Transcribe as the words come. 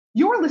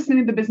You're listening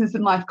to the Business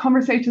and Life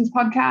Conversations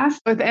podcast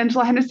with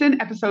Angela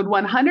Henderson, episode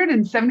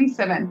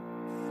 177.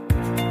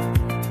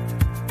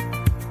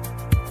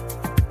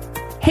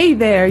 Hey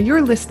there,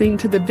 you're listening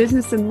to the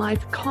Business and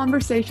Life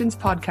Conversations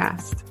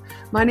podcast.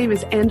 My name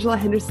is Angela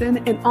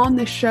Henderson, and on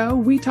this show,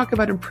 we talk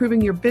about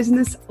improving your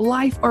business,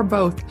 life, or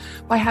both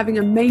by having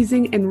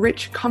amazing and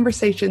rich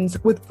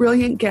conversations with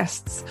brilliant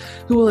guests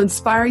who will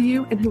inspire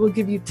you and who will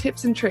give you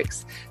tips and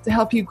tricks to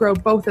help you grow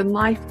both in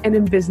life and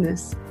in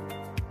business.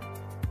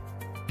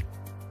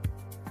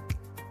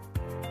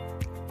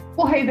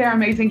 Well, hey there,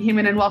 amazing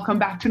human, and welcome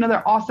back to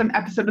another awesome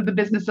episode of the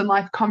Business and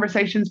Life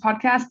Conversations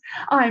podcast.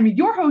 I'm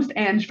your host,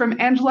 Ange, from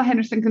Angela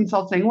Henderson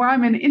Consulting, where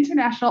I'm an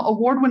international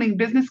award-winning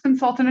business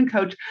consultant and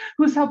coach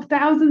who has helped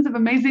thousands of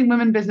amazing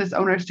women business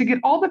owners to get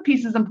all the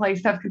pieces in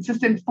place to have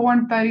consistent four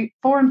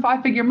and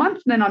five figure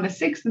months, and then on to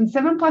 6 and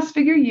 7+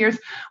 figure years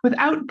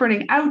without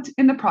burning out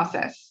in the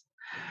process.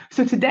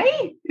 So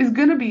today is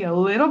going to be a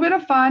little bit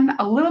of fun,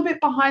 a little bit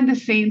behind the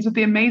scenes with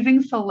the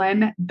amazing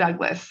Selene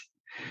Douglas.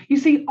 You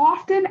see,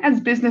 often as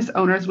business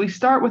owners, we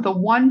start with a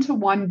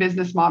one-to-one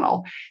business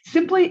model,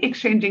 simply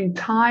exchanging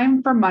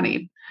time for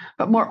money.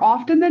 But more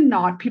often than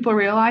not, people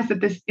realize that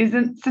this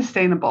isn't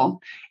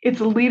sustainable. It's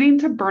leading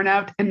to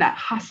burnout and that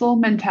hustle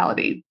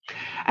mentality.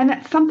 And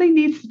that something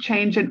needs to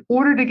change in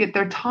order to get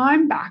their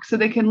time back so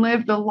they can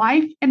live the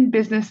life and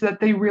business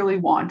that they really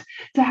want,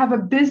 to have a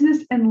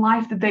business and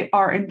life that they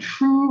are in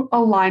true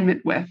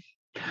alignment with.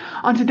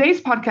 On today's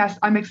podcast,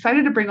 I'm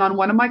excited to bring on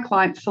one of my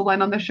clients,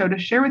 Selene, on the show to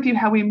share with you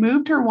how we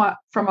moved her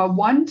from a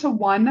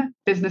one-to-one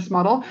business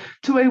model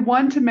to a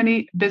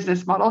one-to-many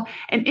business model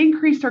and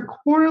increased her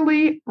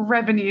quarterly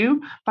revenue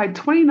by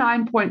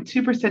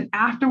 29.2%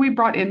 after we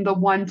brought in the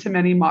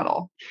one-to-many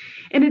model.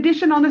 In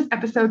addition, on this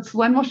episode,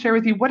 Selene will share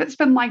with you what it's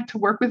been like to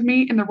work with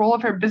me in the role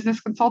of her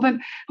business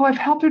consultant, how I've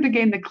helped her to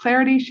gain the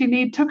clarity she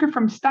needs, took her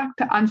from stuck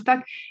to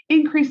unstuck,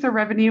 increase her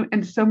revenue,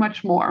 and so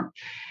much more.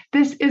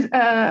 This is,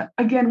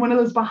 again, one of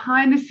those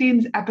behind the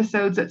scenes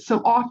episodes that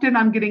so often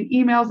I'm getting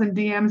emails and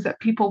DMs that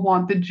people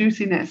want the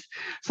juiciness.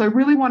 So I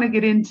really want to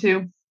get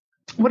into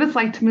what it's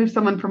like to move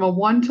someone from a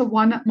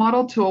one-to-one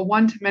model to a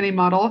one-to-many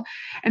model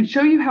and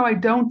show you how I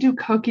don't do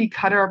cookie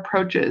cutter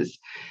approaches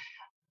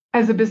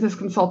as a business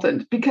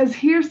consultant. Because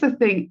here's the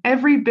thing,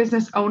 every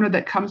business owner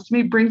that comes to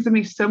me brings to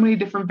me so many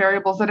different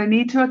variables that I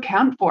need to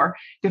account for.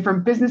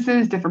 Different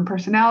businesses, different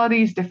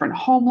personalities, different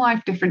home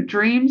life, different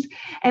dreams.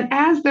 And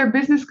as their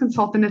business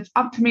consultant, it's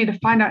up to me to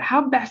find out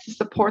how best to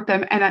support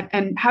them.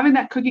 And having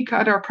that cookie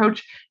cutter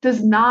approach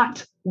does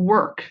not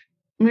work.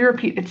 Let me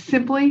repeat, it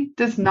simply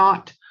does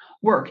not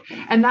work.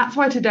 And that's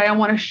why today I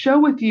want to show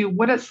with you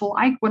what it's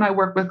like when I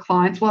work with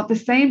clients, while at the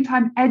same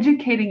time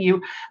educating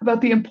you about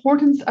the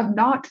importance of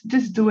not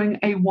just doing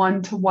a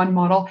one-to-one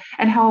model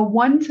and how a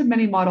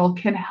one-to-many model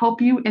can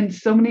help you in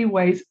so many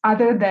ways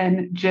other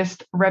than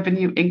just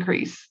revenue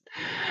increase.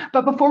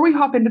 But before we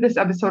hop into this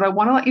episode, I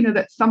want to let you know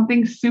that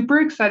something super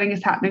exciting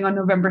is happening on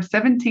November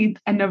 17th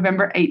and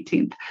November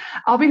 18th.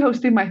 I'll be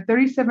hosting my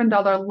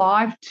 $37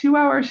 live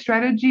 2-hour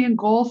strategy and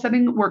goal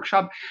setting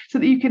workshop so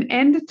that you can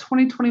end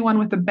 2021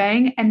 with a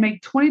bang and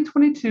make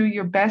 2022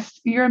 your best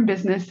year in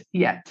business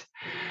yet.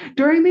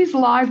 During these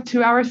live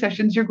 2-hour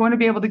sessions, you're going to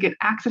be able to get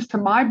access to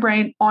my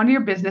brain on your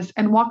business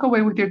and walk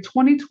away with your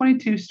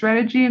 2022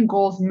 strategy and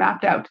goals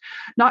mapped out.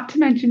 Not to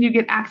mention, you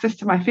get access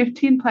to my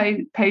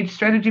 15-page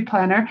strategy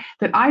planner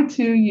that I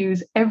too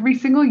use every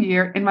single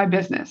year in my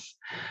business.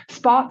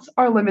 Spots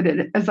are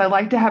limited, as I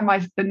like to have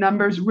the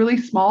numbers really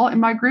small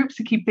in my groups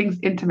to keep things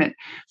intimate.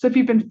 So if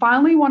you've been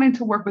finally wanting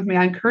to work with me,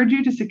 I encourage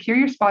you to secure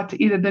your spot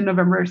to either the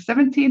November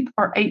 17th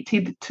or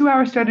 18th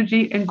 2-hour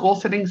strategy and goal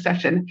setting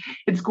session.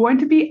 It's going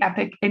to be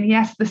epic. And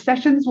yes, the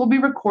sessions will be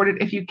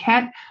recorded if you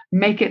can't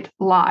make it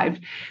live.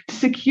 To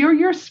secure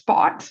your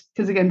spot,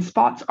 because again,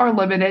 spots are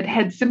limited,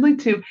 head simply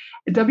to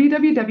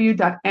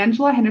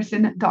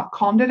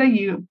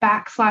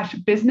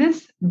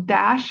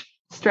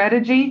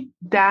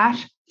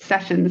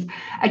www.angelahenderson.com.au/business-strategy-sessions.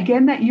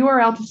 Again, that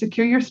URL to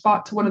secure your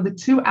spot to one of the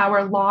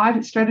 2-hour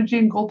live strategy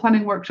and goal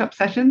planning workshop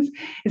sessions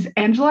is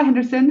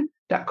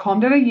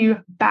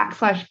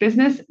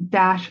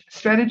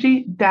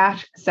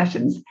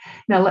angelahenderson.com.au/business-strategy-sessions.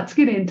 Now let's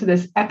get into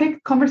this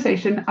epic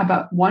conversation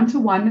about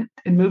one-to-one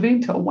and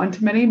moving to a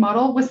one-to-many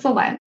model with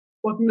Selene.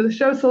 Welcome to the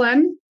show,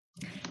 Selene.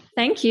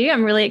 Thank you.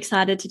 I'm really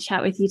excited to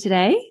chat with you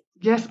today.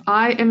 Yes,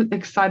 I am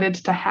excited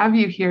to have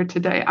you here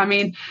today. I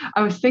mean,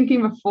 I was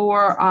thinking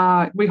before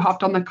we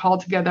hopped on the call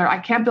together, I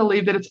can't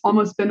believe that it's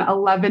almost been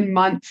 11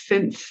 months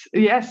since,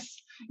 we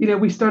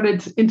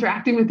started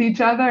interacting with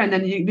each other, and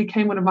then you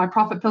became one of my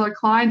Profit Pillar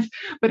clients,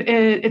 but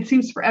it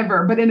seems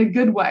forever, but in a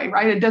good way,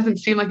 right? It doesn't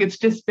seem like it's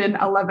just been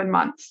 11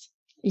 months.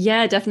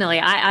 Yeah, definitely.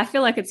 I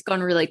feel like it's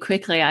gone really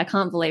quickly. I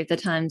can't believe the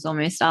time's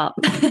almost up.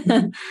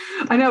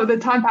 I know the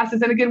time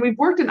passes. And again, we've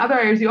worked in other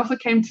areas. You also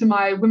came to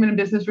my Women in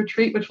Business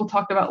retreat, which we'll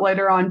talk about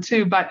later on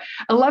too, but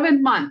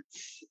 11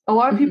 months A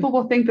lot of people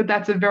will think that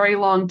that's a very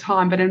long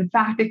time, but in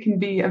fact, it can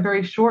be a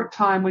very short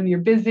time when you're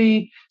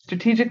busy,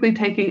 strategically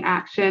taking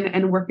action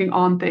and working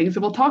on things.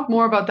 And we'll talk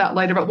more about that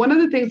later. But one of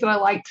the things that I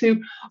like to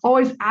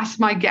always ask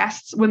my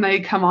guests when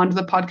they come onto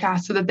the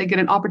podcast so that they get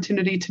an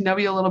opportunity to know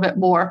you a little bit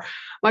more.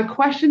 My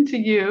question to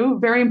you,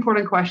 very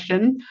important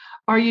question,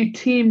 are you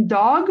team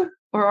dog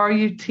or are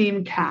you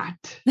team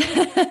cat?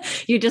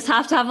 You just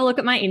have to have a look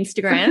at my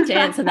Instagram to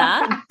answer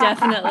that.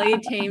 Definitely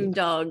team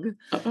dog.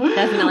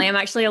 Definitely. I'm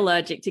actually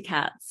allergic to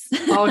cats.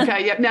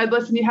 Okay. Yeah. Now,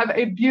 listen, you have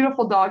a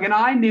beautiful dog, and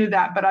I knew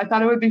that, but I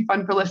thought it would be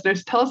fun for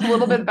listeners. Tell us a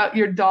little bit about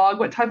your dog.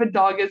 What type of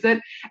dog is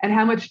it, and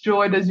how much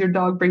joy does your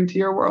dog bring to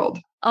your world?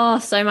 Oh,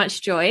 so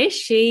much joy.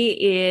 She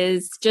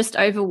is just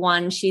over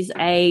 1. She's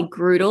a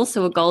Groodle,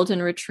 so a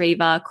golden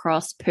retriever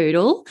cross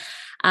poodle.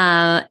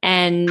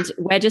 And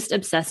we're just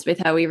obsessed with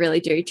her. We really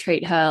do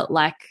treat her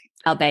like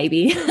our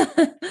baby.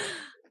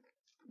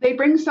 They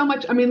bring so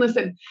much. I mean,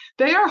 listen,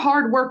 they are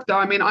hard work, though.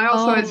 I mean, I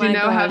also, as you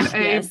know, have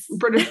a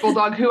British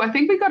Bulldog who I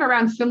think we got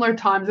around similar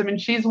times. I mean,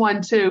 she's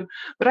one too.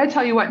 But I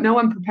tell you what, no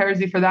one prepares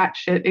you for that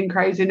shit and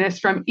craziness,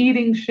 from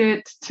eating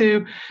shit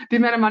to the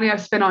amount of money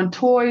I've spent on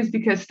toys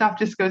because stuff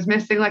just goes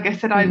missing. Like I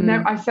said,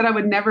 I said I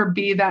would never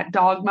be that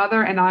dog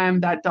mother, and I am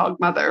that dog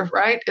mother,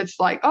 right? It's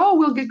like, oh,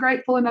 we'll get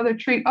grateful another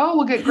treat. Oh,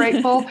 we'll get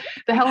grateful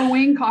the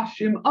Halloween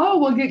costume. Oh,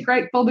 we'll get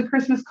grateful the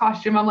Christmas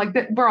costume. I'm like,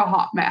 we're a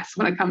hot mess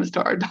when it comes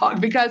to our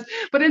dog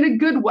but in a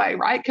good way,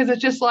 right? Because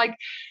it's just like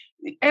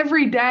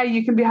every day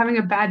you can be having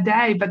a bad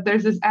day, but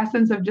there's this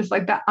essence of just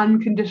like that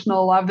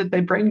unconditional love that they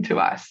bring to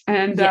us.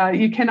 And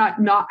you cannot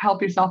not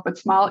help yourself but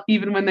smile,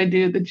 even when they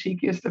do the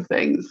cheekiest of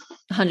things.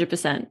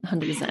 100%.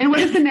 100%. And what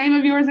is the name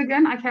of yours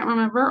again? I can't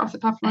remember off the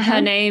top of my head.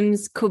 Her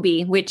name's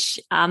Kubi, which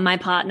my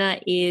partner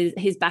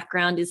his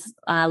background is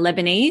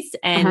Lebanese,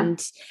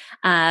 and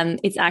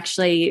it's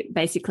actually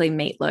basically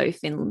meatloaf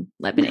in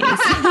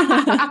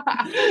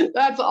Lebanese.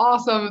 That's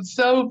awesome. It's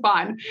so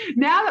fun.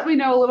 Now that we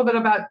know a little bit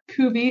about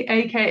Kubi,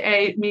 aka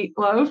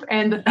Meatloaf,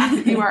 and the fact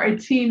that you are a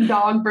team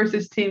dog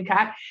versus team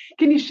cat,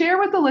 can you share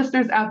with the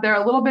listeners out there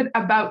a little bit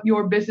about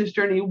your business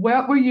journey?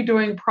 What were you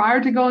doing prior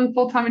to going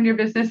full-time in your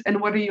business, and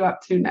what are you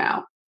up to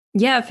now?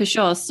 Yeah, for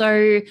sure.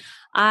 So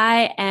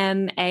I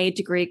am a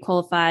degree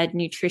qualified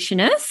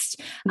nutritionist,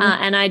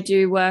 and I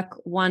do work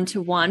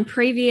one-to-one.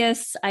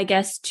 Previous, I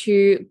guess,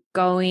 to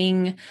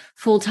going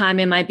full-time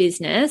in my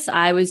business,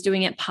 I was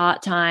doing it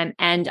part-time,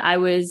 and I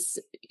was,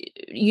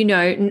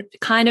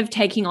 kind of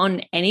taking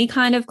on any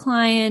kind of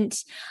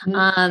client,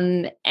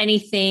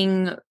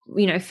 anything,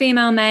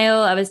 female, male.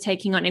 I was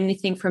taking on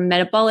anything from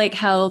metabolic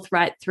health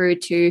right through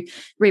to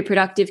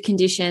reproductive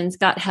conditions,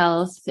 gut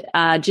health,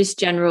 just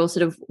general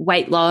sort of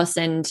weight loss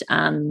and,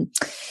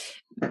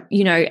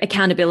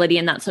 accountability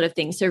and that sort of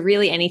thing. So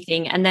really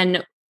anything. And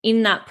then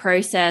in that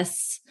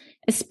process,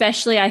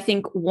 especially I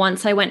think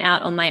once I went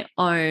out on my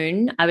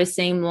own, I was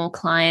seeing more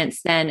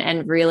clients then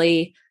and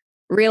really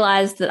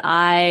realized that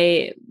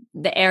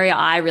the area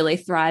I really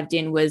thrived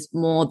in was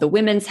more the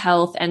women's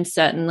health and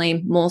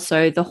certainly more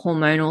so the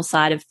hormonal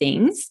side of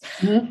things.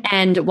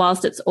 And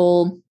whilst it's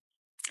all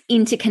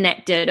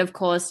interconnected, of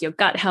course, your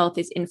gut health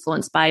is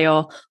influenced by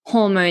your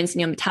hormones and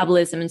your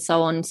metabolism and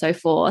so on and so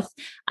forth.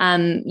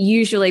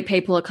 Usually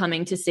people are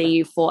coming to see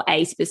you for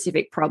a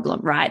specific problem,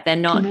 right? They're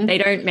not, they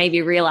don't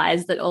maybe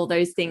realize that all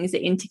those things are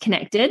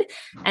interconnected.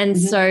 And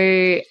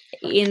so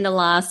in the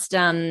last,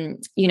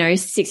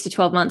 6 to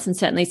 12 months, and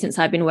certainly since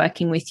I've been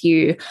working with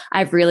you,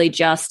 I've really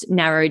just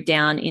narrowed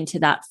down into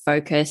that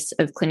focus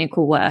of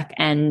clinical work.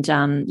 And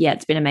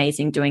it's been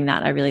amazing doing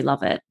that. I really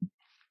love it.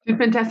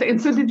 Fantastic. And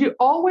so did you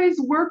always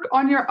work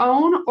on your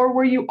own, or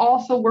were you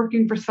also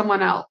working for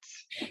someone else?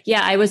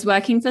 Yeah, I was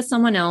working for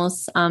someone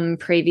else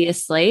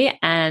previously,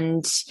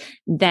 and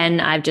then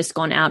I've just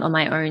gone out on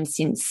my own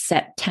since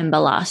September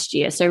last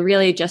year. So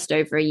really just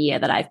over a year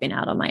that I've been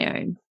out on my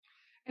own.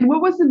 And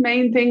what was the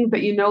main thing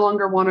that you no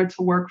longer wanted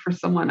to work for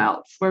someone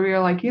else, where you're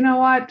like, you know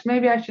what,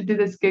 maybe I should do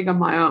this gig on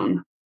my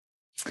own?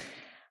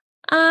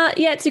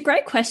 It's a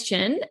great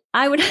question.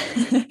 I would,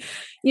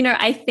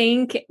 I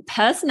think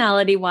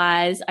personality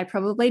wise, I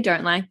probably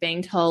don't like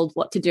being told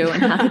what to do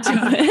and how to do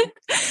it.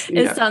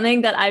 It's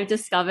something that I've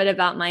discovered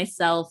about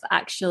myself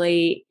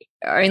actually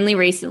only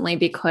recently,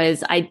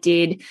 because I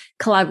did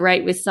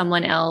collaborate with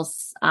someone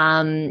else,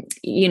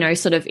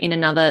 sort of in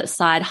another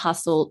side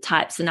hustle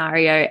type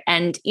scenario.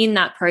 And in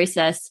that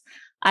process,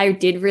 I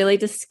did really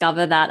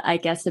discover that, I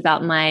guess,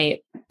 about my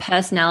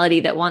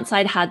personality, that once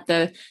I'd had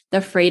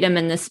the freedom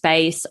and the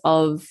space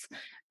of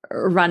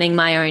running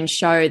my own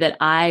show, that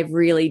I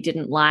really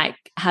didn't like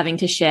having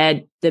to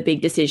share the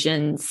big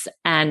decisions,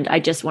 and I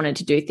just wanted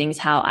to do things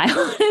how I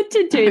wanted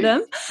to do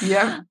them.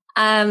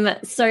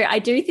 So I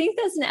do think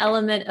there's an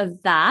element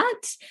of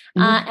that.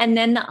 And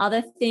then the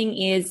other thing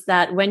is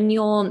that when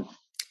you're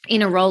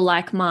in a role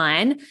like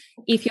mine,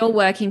 if you're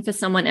working for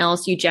someone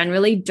else, you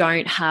generally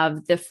don't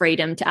have the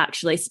freedom to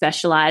actually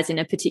specialize in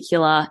a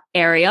particular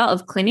area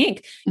of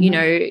clinic.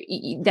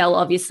 They'll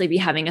obviously be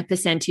having a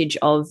percentage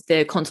of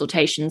the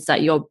consultations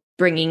that you're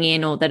bringing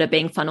in or that are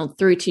being funneled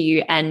through to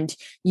you, and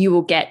you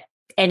will get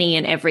any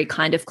and every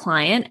kind of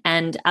client.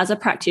 And as a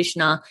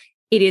practitioner,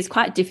 it is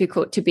quite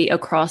difficult to be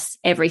across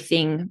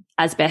everything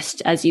as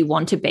best as you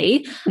want to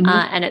be.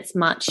 And it's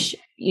much,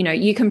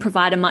 you can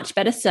provide a much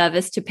better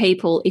service to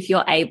people if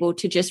you're able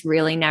to just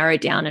really narrow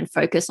down and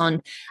focus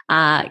on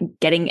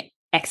getting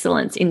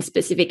excellence in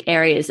specific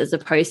areas, as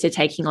opposed to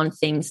taking on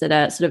things that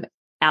are sort of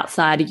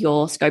outside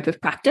your scope of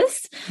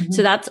practice.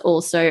 So that's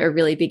also a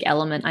really big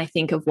element, I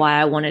think, of why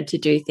I wanted to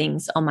do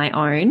things on my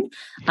own,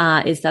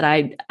 is that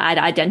I'd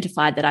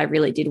identified that I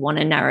really did want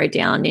to narrow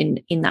down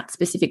in that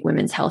specific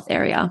women's health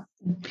area.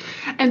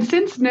 And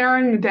since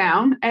narrowing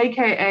down,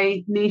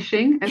 aka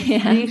niching,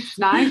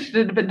 niche,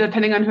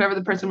 depending on whoever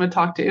the person would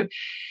talk to,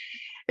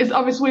 is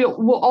obviously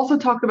we'll also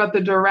talk about the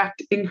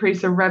direct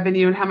increase of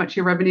revenue and how much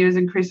your revenue has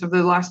increased over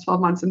the last 12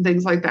 months and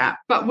things like that.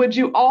 But would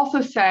you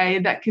also say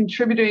that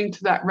contributing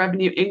to that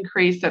revenue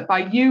increase, that by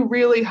you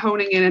really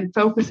honing in and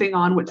focusing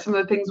on what some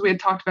of the things we had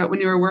talked about when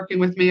you were working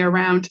with me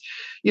around,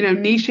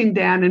 niching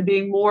down and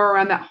being more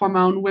around that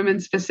hormone women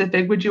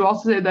specific, would you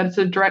also say that it's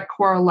a direct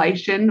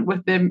correlation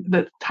with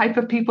the type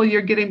of people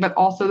you're getting, but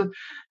also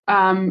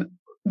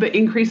the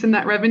increase in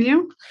that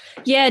revenue?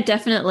 Yeah,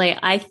 definitely.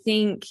 I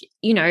think,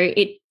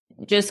 it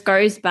just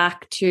goes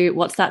back to,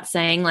 what's that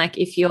saying? Like,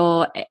 if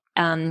you're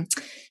trying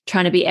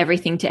to be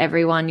everything to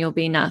everyone, you'll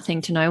be nothing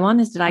to no one.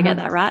 Did I get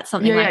that right?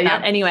 Something like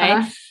that. Anyway,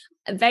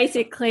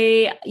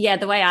 basically,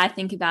 the way I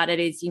think about it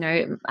is,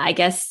 I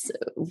guess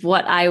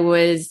what I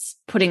was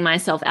putting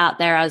myself out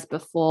there as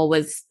before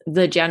was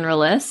the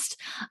generalist.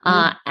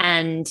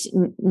 And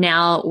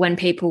now when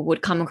people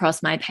would come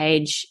across my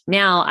page,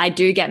 now I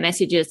do get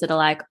messages that are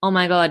like, oh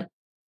my God,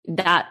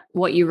 that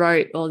what you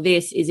wrote or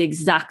this is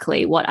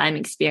exactly what I'm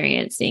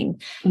experiencing.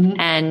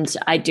 And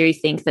I do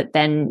think that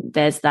then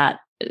there's that,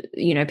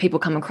 people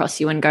come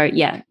across you and go,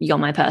 yeah, you're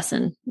my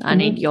person. I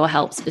need your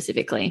help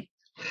specifically.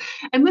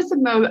 And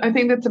listen, though, I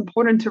think that's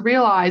important to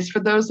realize for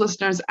those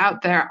listeners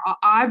out there.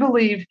 I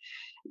believe,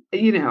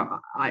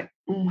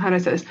 how do I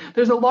say this?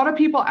 There's a lot of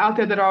people out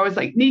there that are always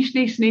like niche.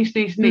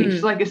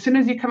 Like, as soon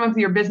as you come up with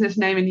your business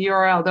name and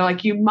URL, they're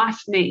like, you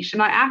must niche.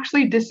 And I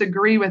actually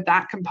disagree with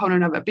that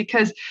component of it,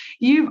 because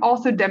you've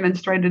also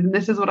demonstrated, and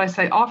this is what I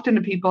say often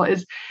to people,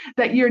 is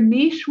that your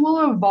niche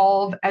will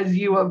evolve as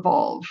you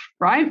evolve,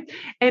 right?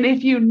 And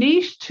if you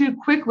niche too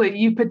quickly,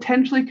 you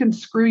potentially can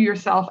screw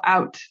yourself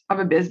out of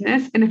a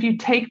business. And if you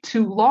take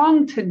too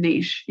long to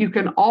niche, you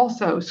can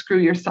also screw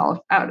yourself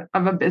out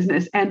of a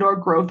business and or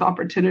growth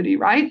opportunity,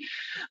 right?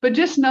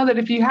 But just know that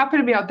if you happen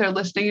to be out there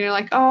listening and you're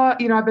like, oh,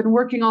 I've been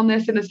working on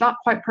this and it's not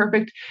quite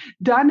perfect,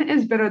 done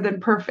is better than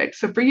perfect.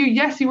 So for you,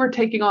 yes, you were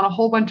taking on a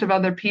whole bunch of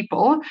other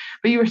people,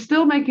 but you were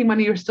still making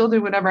money, you were still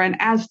doing whatever. And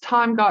as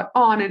time got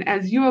on and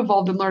as you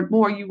evolved and learned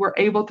more, you were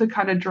able to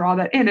kind of draw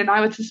that in. And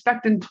I would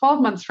suspect in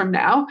 12 months from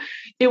now,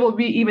 it will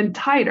be even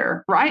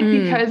tighter, right?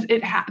 Because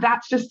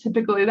that's just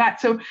typically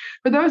that. So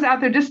for those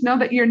out there, just know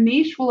that your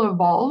niche will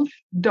evolve.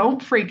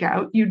 Don't freak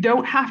out. You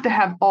don't have to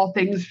have all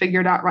things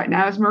figured out right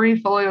now. As Marie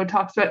Folio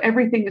talks about,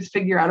 everything is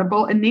figure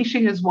outable, and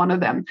niching is one of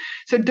them.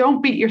 So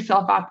don't beat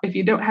yourself up if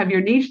you don't have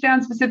your niche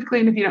down specifically,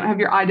 and if you don't have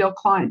your ideal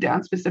client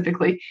down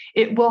specifically.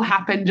 It will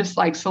happen, just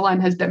like Selene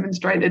has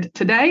demonstrated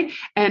today.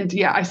 And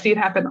I see it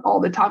happen all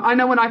the time. I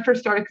know when I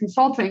first started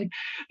consulting,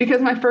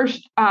 because my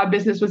first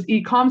business was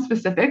e-com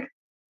specific,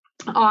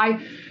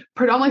 I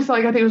predominantly saw,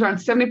 I think it was around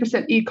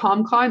 70%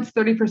 e-com clients,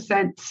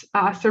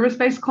 30%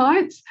 service-based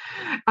clients.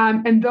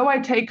 And though I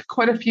take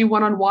quite a few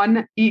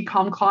one-on-one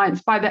e-com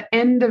clients, by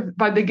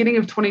the beginning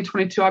of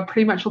 2022, I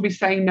pretty much will be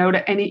saying no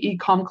to any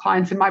e-com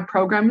clients in my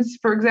programs,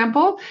 for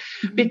example,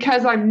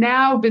 because I've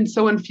now been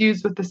so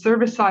infused with the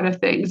service side of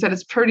things that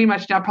it's pretty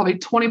much now probably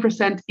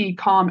 20%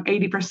 e-com,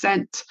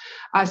 80%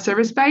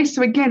 service-based.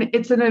 So again,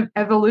 it's an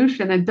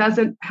evolution. It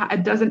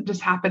doesn't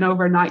just happen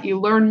overnight. You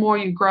learn more,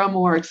 you grow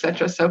more,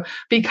 etc. So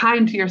be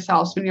kind to yourselves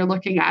when you're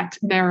looking at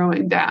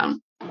narrowing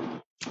down.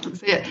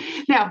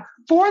 Now,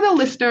 for the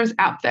listeners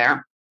out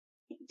there,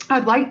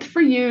 I'd like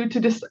for you to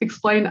just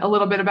explain a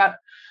little bit about,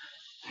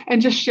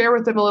 and just share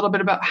with them a little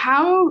bit about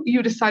how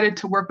you decided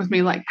to work with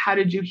me. Like, how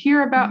did you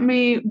hear about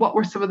me? What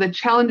were some of the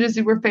challenges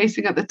you were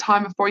facing at the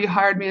time before you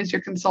hired me as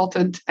your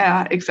consultant,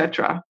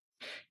 etc.?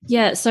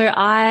 Yeah, so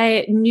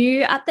I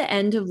knew at the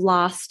end of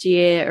last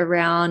year,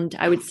 around,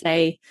 I would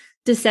say,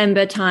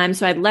 December time.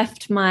 So I'd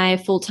left my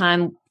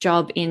full-time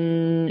job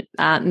in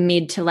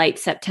mid to late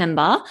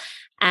September,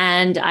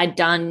 and I'd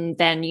done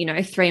then,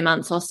 3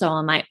 months or so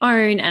on my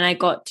own. And I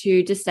got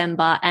to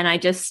December and I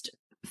just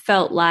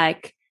felt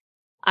like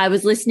I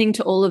was listening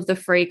to all of the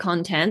free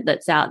content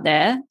that's out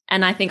there.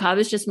 And I think I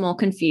was just more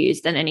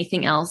confused than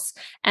anything else.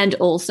 And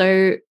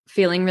also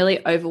feeling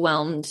really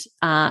overwhelmed,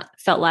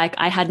 felt like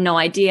I had no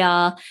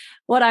idea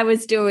what I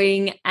was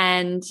doing.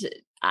 And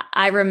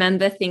I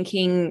remember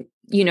thinking,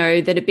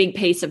 that a big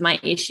piece of my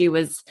issue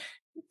was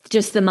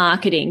just the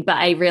marketing, but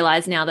I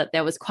realize now that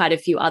there was quite a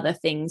few other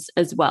things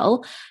as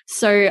well.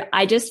 So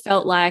I just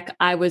felt like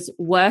I was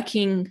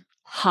working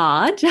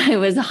hard. I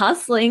was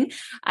hustling.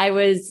 I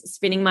was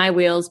spinning my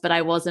wheels, but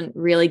I wasn't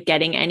really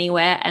getting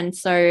anywhere. And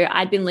so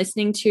I'd been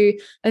listening to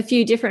a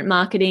few different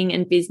marketing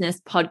and business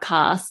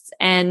podcasts,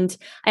 and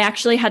I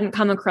actually hadn't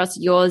come across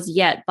yours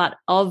yet, but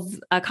of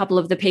a couple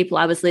of the people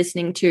I was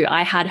listening to,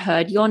 I had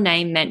heard your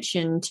name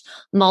mentioned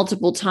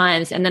multiple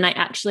times. And then I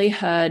actually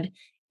heard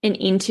an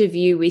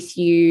interview with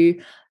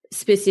you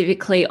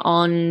specifically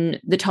on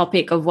the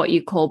topic of what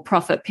you call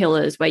profit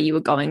pillars, where you were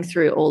going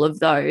through all of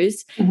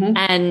those.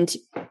 And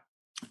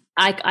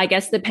I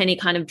guess the penny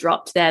kind of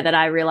dropped there, that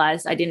I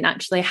realized I didn't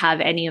actually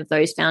have any of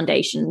those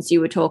foundations you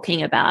were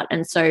talking about.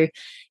 And so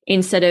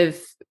instead of,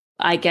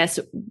 I guess,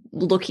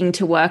 looking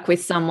to work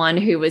with someone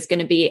who was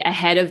going to be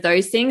ahead of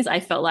those things, I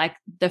felt like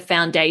the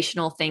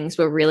foundational things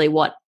were really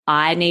what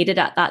I needed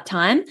at that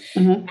time.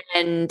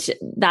 And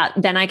that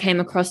then I came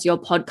across your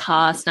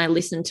podcast and I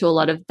listened to a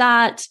lot of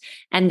that.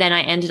 And then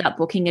I ended up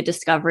booking a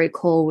discovery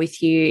call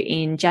with you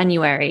in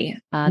January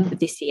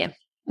this year.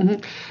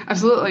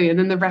 Absolutely. And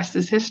then the rest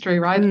is history,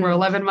 right? We're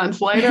 11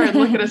 months later and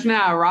look at us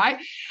now, right?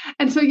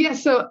 And so,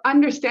 yes, so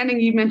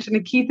understanding, you mentioned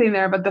a key thing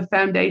there about the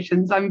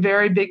foundations. I'm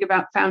very big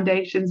about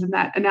foundations, and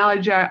that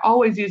analogy I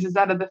always use is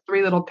that of the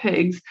three little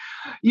pigs.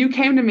 You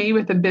came to me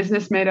with a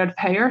business made out of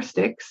pear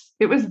sticks.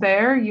 It was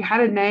there. You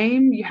had a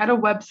name, you had a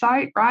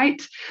website,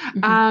 right?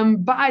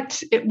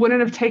 But it wouldn't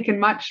have taken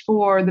much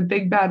for the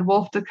big bad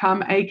wolf to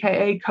come,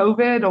 AKA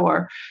COVID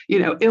or,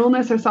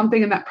 illness or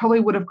something. And that probably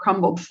would have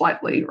crumbled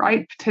slightly,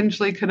 right?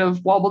 Potentially could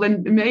have wobbled,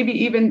 and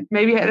maybe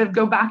had to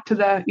go back to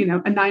the, a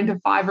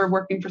 9-to-5 or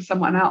working for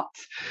someone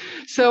else.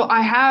 So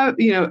I have,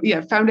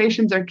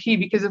 foundations are key,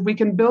 because if we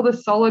can build a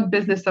solid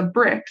business of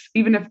bricks,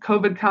 even if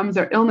COVID comes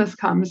or illness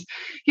comes,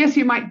 yes,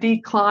 you might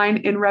decline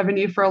in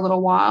revenue for a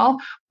little while,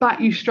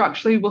 but you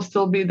structurally will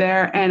still be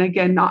there. And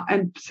again,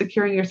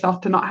 securing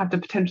yourself to not have to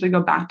potentially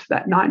go back to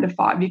that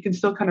 9-to-5. You can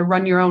still kind of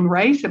run your own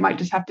race. It might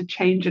just have to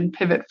change and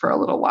pivot for a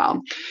little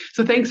while.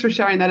 So thanks for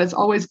sharing that. It's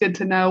always good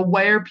to know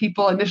where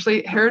people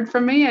initially heard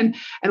from me and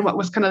what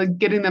was kind of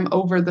getting them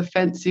over the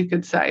fence, you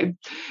could say.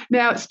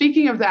 Now,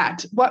 speaking of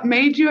that, what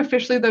made you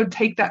officially, though,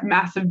 take that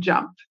massive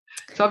jump?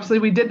 So obviously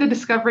we did the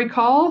discovery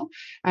call,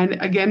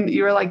 and again,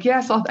 you were like,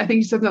 yes, I think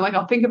you said something like,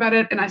 I'll think about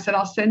it. And I said,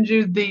 I'll send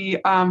you the,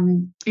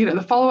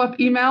 the follow-up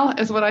email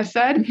is what I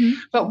said.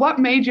 But what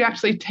made you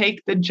actually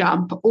take the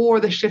jump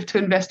or the shift to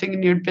investing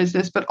in your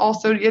business, but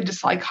also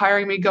just like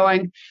hiring me,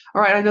 going,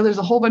 all right, I know there's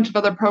a whole bunch of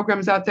other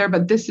programs out there,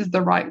 but this is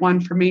the right one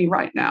for me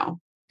right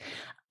now?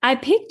 I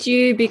picked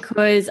you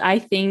because I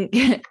think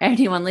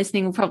anyone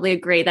listening will probably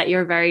agree that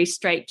you're a very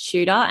straight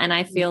shooter, and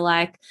I feel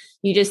like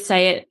you just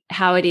say it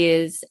how it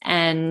is.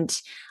 And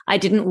I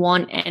didn't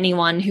want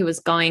anyone who was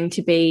going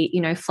to be,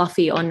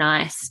 fluffy or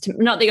nice.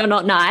 Not that you're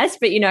not nice,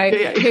 but,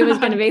 who was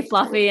going to be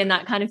fluffy and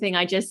that kind of thing.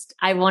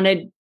 I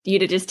wanted you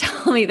to just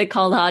tell me the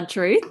cold, hard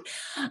truth.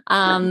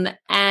 And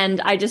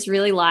I just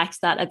really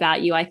liked that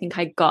about you. I think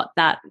I got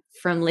that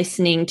from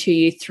listening to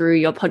you through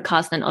your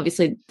podcast, and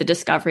obviously the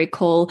discovery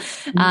call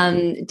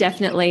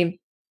definitely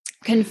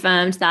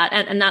confirmed that.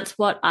 And that's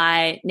what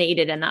I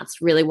needed, and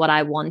that's really what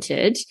I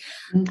wanted.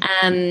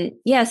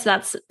 Yes,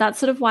 that's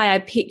sort of why I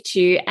picked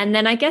you. And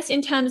then I guess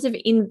in terms of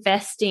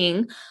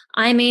investing,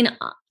 I mean,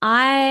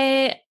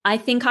 I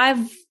think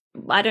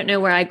I don't know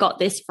where I got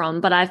this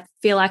from, but I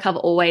feel like I've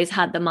always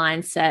had the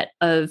mindset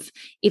of,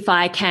 if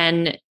I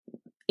can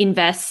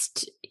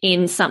invest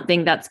in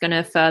something that's going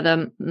to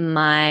further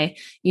my,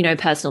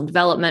 personal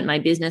development, my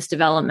business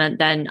development,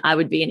 then I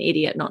would be an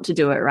idiot not to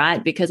do it,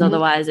 right? Because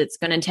otherwise it's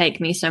going to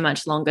take me so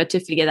much longer to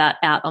figure that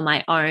out on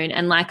my own.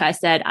 And like I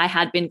said, I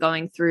had been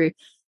going through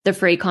the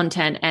free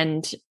content,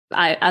 and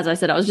as I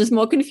said, I was just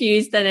more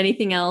confused than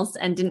anything else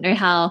and didn't know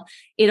how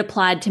it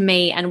applied to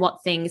me and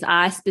what things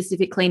I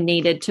specifically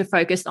needed to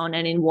focus on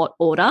and in what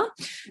order.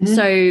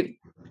 So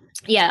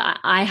yeah,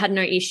 I had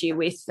no issue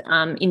with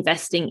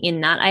investing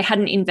in that. I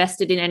hadn't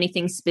invested in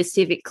anything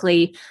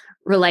specifically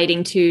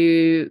relating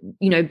to,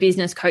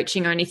 business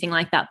coaching or anything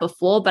like that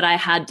before, but I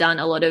had done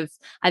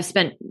I've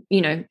spent,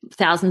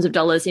 thousands of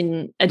dollars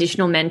in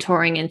additional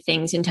mentoring and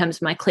things in terms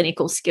of my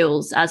clinical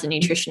skills as a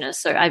nutritionist.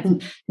 So I've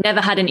never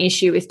had an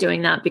issue with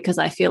doing that, because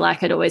I feel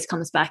like it always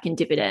comes back in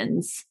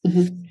dividends.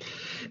 Now,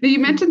 you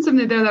mentioned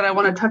something there that I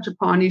want to touch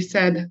upon. You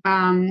said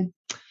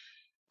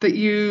that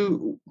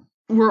you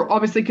were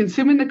obviously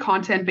consuming the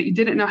content, but you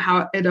didn't know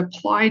how it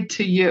applied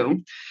to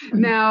you.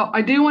 Now,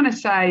 I do want to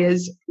say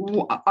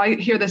I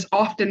hear this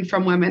often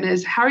from women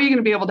is, how are you going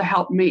to be able to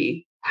help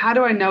me? How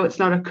do I know it's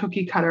not a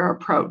cookie cutter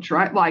approach,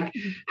 right? Like,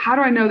 how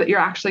do I know that you're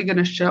actually going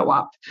to show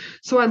up?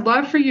 So I'd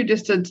love for you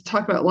just to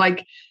talk about,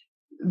 like,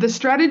 the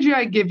strategy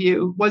I give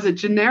you. Was it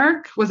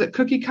generic? Was it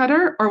cookie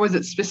cutter? Or was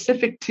it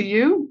specific to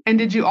you? And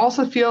did you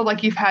also feel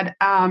like you've had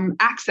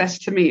access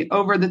to me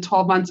over the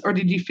 12 months, or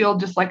did you feel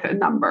just like a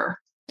number?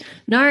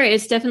 No,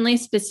 it's definitely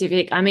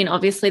specific. I mean,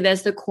 obviously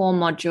there's the core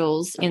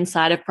modules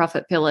inside of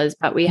Profit Pillars,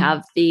 but we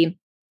have the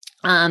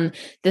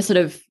sort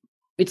of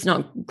it's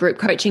not group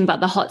coaching, but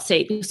the hot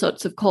seat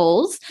sorts of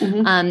calls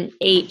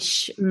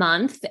each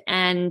month.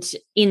 And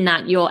in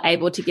that, you're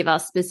able to give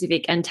us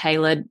specific and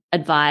tailored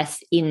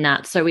advice in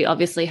that. So we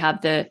obviously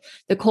have the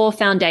core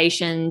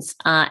foundations,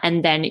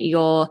 and then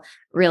you're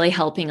really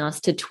helping us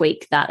to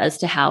tweak that as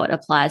to how it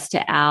applies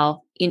to our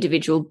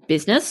individual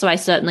business. So I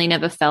certainly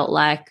never felt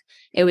like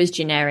it was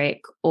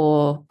generic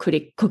or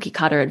cookie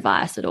cutter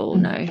advice at all.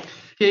 No.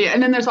 Yeah.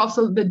 And then there's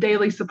also the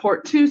daily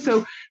support too.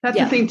 So that's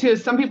the thing too,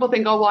 is some people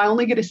think, oh, well, I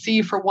only get to see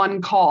you for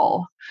one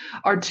call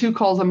or 2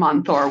 calls a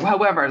month or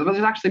however. But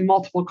there's actually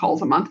multiple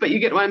calls a month, but you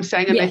get what I'm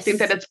saying. And they think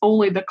that it's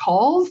only the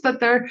calls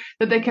that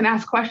they can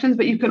ask questions,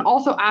 but you can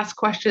also ask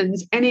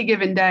questions any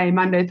given day,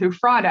 Monday through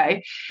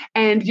Friday.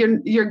 And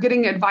you're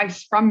getting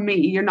advice from me.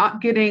 You're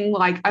not getting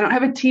I don't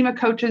have a team of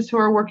coaches who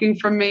are working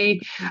from me.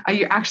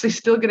 You're actually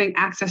still getting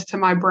access to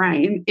my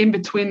brain in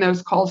between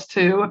those calls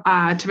too,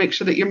 to make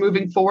sure that you're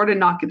moving forward and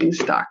not getting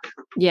stuck.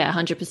 Yeah,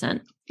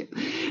 100%.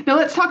 Now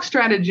let's talk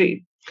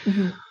strategy.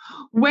 Mm-hmm.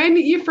 When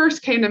you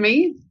first came to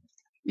me,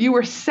 you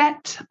were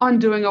set on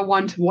doing a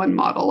one-to-one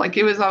model. I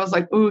was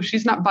like, oh,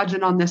 she's not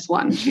budging on this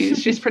one.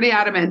 She's pretty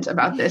adamant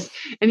about this.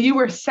 And you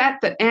were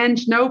set that, and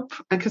nope,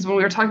 because when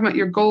we were talking about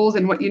your goals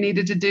and what you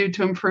needed to do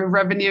to improve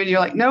revenue, and you're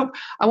like, nope,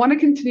 I want to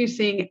continue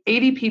seeing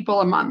 80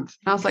 people a month.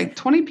 And I was like,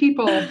 20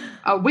 people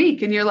a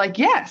week. And you're like,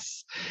 yes.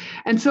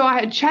 And so I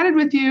had chatted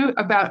with you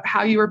about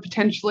how you were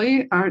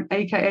potentially, or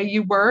AKA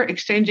you were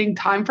exchanging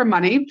time for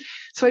money.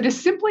 So I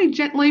just simply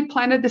gently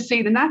planted the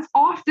seed. And that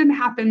often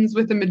happens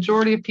with the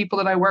majority of people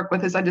that I work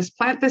with, is I just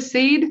plant the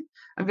seed.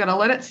 I've got to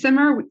let it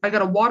simmer. I got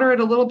to water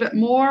it a little bit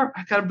more.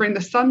 I got to bring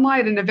the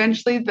sunlight, and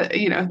eventually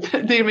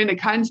it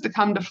kinds to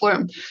come to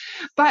bloom.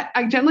 But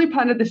I gently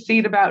planted the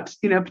seed about,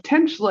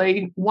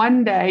 potentially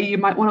one day you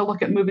might want to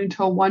look at moving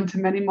to a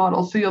one-to-many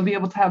model. So you'll be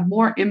able to have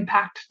more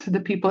impact to the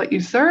people that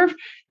you serve.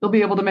 You'll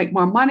be able to make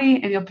more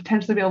money, and you'll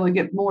potentially be able to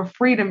get more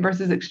freedom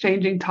versus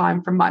exchanging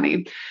time for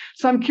money.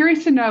 So I'm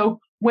curious to know,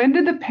 when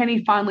did the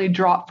penny finally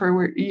drop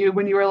for you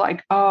when you were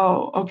like,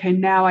 oh, okay,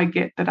 now I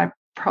get that I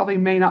probably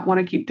may not want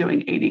to keep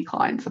doing 80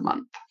 clients a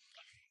month?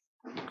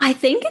 I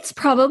think it's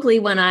probably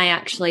when I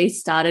actually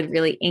started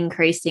really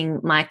increasing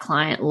my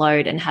client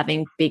load and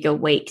having bigger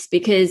weeks,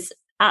 because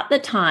at the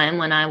time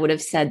when I would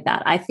have said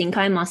that, I think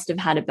I must have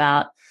had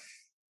about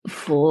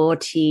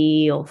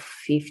 40 or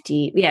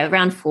 50,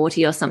 around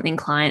 40 or something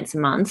clients a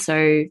month.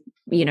 So,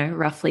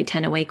 roughly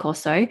 10 a week or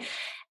so.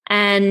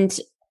 And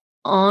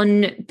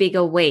on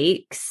bigger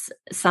weeks,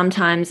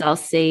 sometimes I'll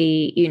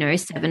see,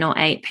 7 or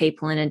 8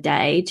 people in a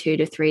day, 2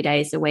 to 3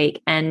 days a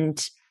week.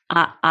 And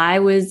I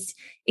was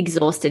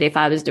exhausted if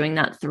I was doing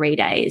that 3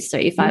 days. So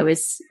if I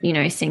was,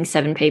 seeing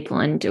 7 people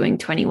and doing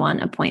 21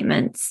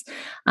 appointments,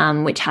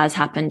 which has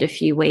happened a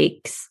few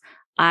weeks,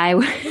 I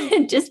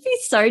would just be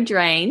so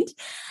drained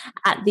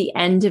at the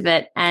end of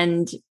it,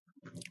 and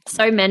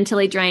so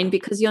mentally drained,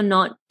 because you're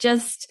not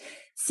just,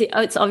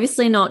 it's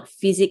obviously not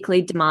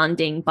physically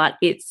demanding, but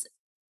it's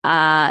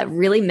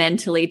really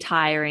mentally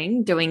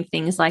tiring doing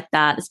things like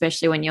that,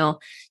 especially when you're,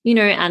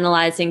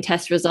 analyzing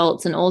test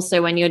results, and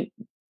also when you're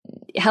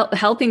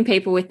helping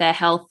people with their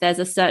health. There's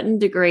a certain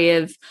degree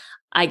of,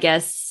 I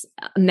guess,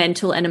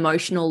 mental and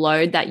emotional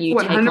load that you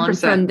 100%. Take on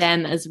from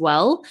them as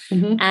well.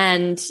 Mm-hmm.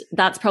 And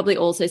that's probably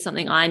also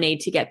something I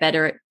need to get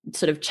better at,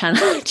 sort of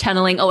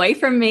channeling away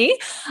from me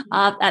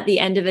at the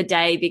end of the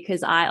day,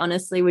 because I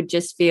honestly would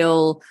just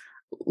feel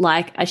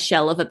like a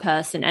shell of a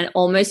person, and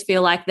almost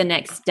feel like the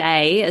next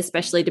day,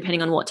 especially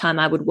depending on what time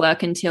I would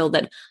work until,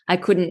 that I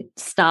couldn't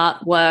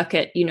start work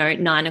at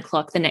 9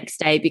 o'clock the next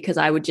day, because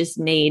I would just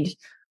need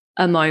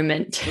a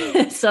moment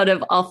to sort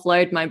of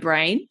offload my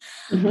brain.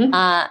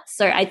 Mm-hmm.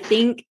 So I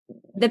think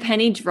the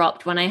penny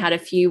dropped when I had a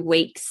few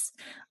weeks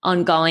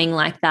ongoing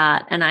like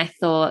that, and I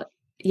thought,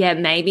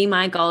 maybe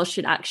my goal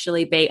should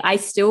actually be, I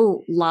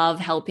still love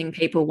helping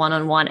people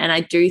one-on-one. And I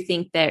do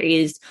think there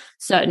is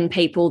certain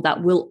people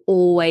that will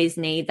always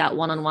need that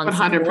one-on-one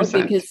support,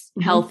 because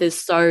health is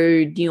so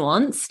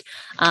nuanced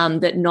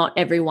that not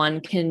everyone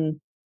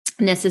can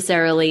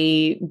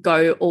necessarily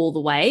go all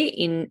the way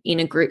in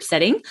a group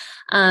setting.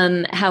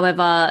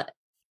 However,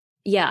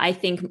 I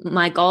think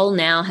my goal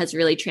now has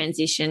really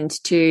transitioned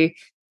to,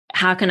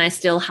 how can I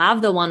still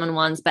have the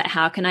one-on-ones, but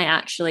how can I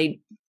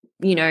actually,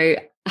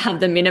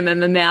 have the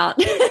minimum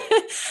amount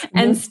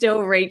and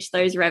still reach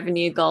those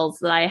revenue goals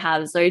that I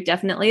have. So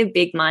definitely a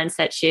big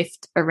mindset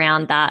shift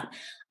around that.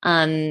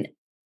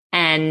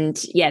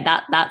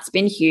 That's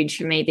been huge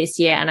for me this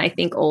year. And I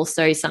think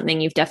also something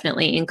you've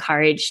definitely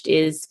encouraged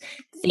is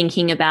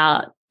thinking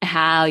about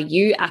how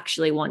you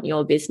actually want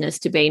your business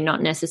to be,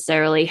 not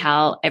necessarily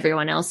how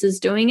everyone else is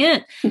doing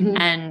it. Mm-hmm.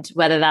 And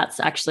whether that's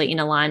actually in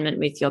alignment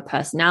with your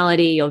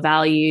personality, your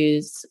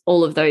values,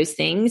 all of those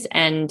things.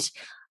 And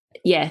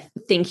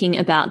thinking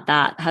about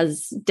that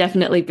has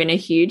definitely been a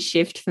huge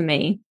shift for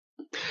me.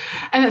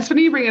 And it's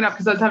funny you bring it up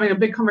because I was having a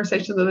big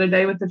conversation the other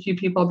day with a few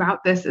people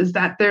about this, is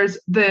that there's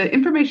the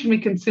information we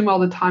consume all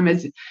the time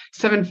is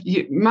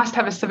you must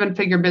have a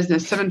 7-figure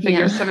business, 7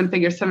 figures, 7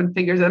 figures, 7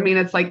 figures. I mean,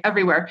 it's like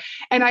everywhere.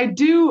 And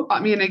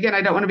again,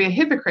 I don't want to be a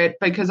hypocrite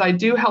because I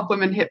do help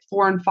women hit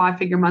 4 and 5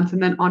 figure months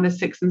and then on to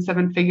 6 and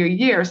 7 figure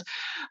years.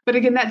 But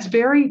again, that's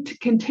very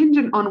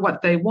contingent on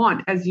what they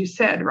want, as you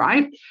said,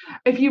 right?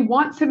 If you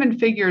want 7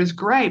 figures,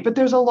 great. But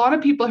there's a lot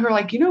of people who are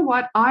like, you know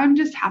what? I'm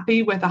just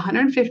happy with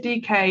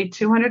 150K,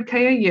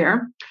 200K a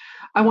year.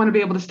 I want to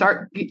be able to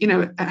start,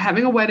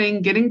 having a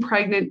wedding, getting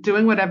pregnant,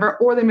 doing whatever,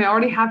 or they may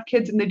already have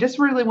kids and they just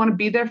really want to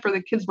be there for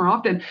the kids more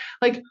often.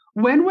 Like,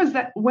 when has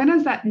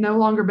that no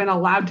longer been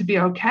allowed to be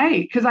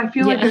okay? Because I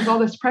feel like there's all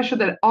this pressure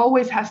that it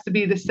always has to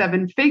be the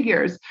 7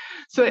 figures.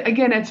 So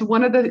again, it's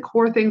one of the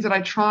core things that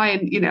I try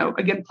and,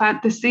 again,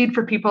 plant the seed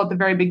for people at the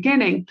very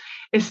beginning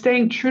is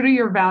staying true to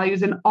your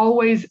values and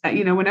always,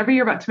 whenever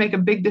you're about to make a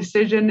big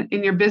decision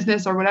in your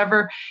business or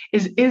whatever,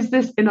 is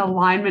this in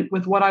alignment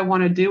with what I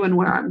want to do and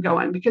where I'm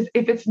going? Because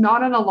if it's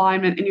not in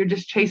alignment and you're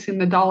just chasing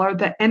the dollar,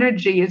 the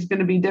energy is going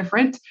to be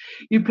different.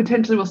 You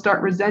potentially will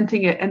start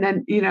resenting it. And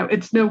then,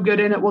 it's no good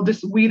and it will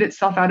just weed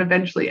itself out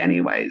eventually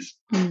anyways.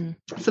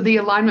 So the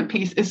alignment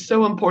piece is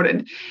so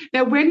important.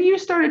 Now, when you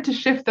started to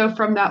shift though,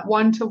 from that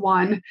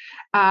 1-to-1,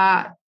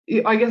 I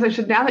guess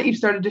now that you've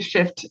started to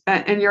shift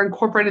and you're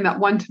incorporating that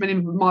 1-to-many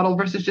model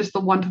versus just the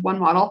 1-to-1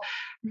 model,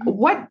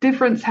 what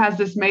difference has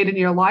this made in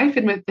your life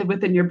and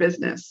within your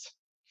business?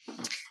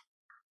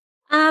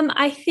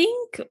 I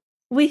think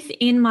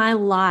within my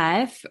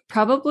life,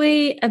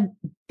 probably a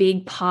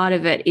big part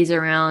of it is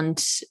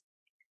around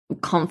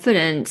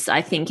confidence,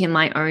 I think, in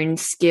my own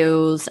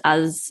skills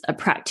as a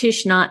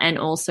practitioner, and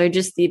also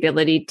just the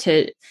ability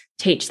to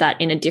teach that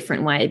in a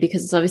different way,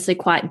 because it's obviously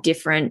quite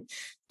different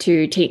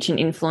to teach and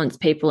influence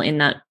people in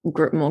that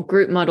more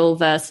group model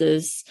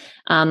versus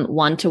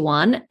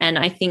 1-to-1. And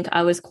I think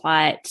I was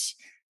quite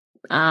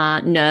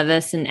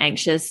nervous and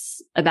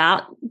anxious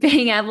about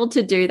being able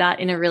to do that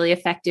in a really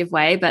effective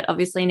way. But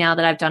obviously now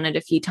that I've done it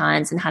a few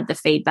times and had the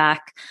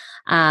feedback,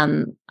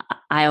 I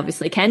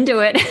obviously can do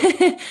it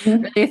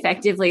really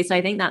effectively. So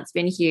I think that's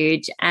been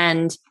huge.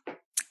 And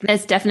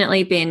there's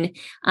definitely been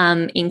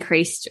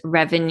increased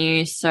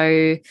revenue.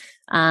 So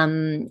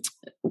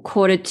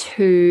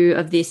Q2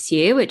 of this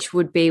year, which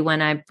would be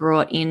when I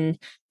brought in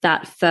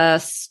that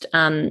first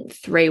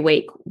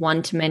 3-week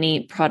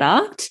 1-to-many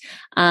product,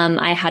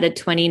 I had a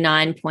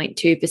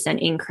 29.2%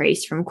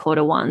 increase from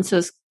Q1. So it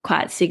was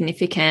quite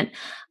significant.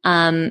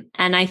 And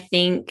I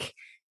think,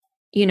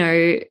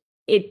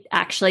 it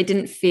actually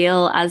didn't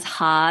feel as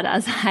hard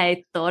as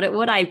I thought it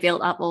would. I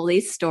built up all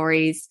these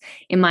stories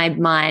in my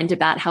mind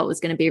about how it was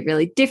going to be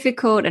really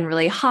difficult and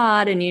really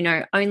hard. And,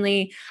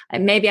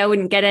 maybe I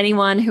wouldn't get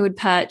anyone who would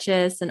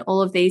purchase and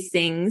all of these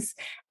things.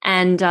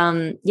 And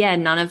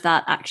none of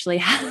that actually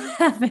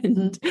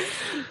happened.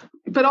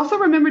 But also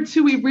remember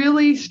too, we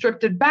really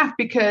stripped it back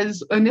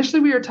because initially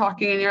we were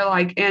talking and you're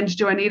like, Ange,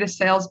 do I need a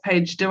sales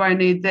page? Do I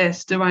need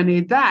this? Do I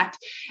need that?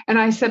 And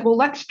I said,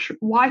 well,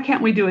 why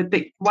can't we do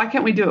it? Why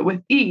can't we do it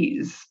with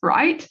ease?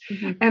 Right.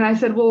 Mm-hmm. And I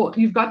said, well,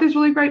 you've got this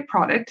really great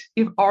product.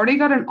 You've already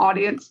got an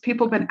audience.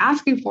 People have been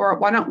asking for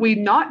it. Why don't we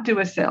not do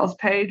a sales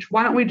page?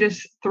 Why don't we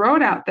just throw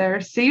it out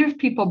there, see if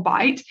people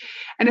bite?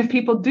 And if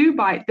people do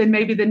bite, then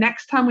maybe the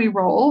next time we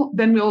roll,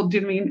 then we'll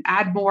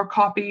add more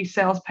copy,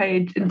 sales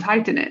page, and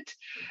tighten it.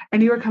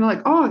 And you were kind of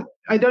like, oh,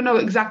 I don't know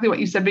exactly what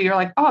you said, but you're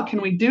like, oh,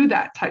 can we do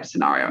that type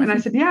scenario? And I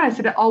said, yeah. I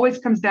said, it always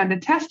comes down to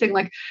testing.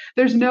 Like,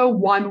 there's no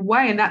one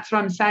way. And that's what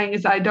I'm saying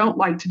is I don't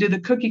like to do the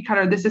cookie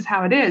cutter. This is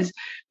how it is.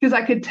 Because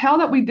I could tell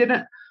that we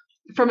didn't,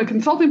 from a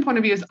consulting point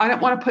of view, is I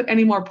don't want to put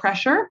any more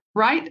pressure,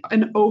 right?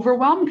 And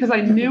overwhelm, because I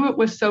knew it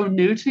was so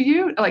new to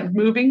you, like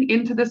moving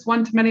into this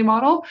 1-to-many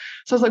model.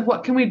 So I was like,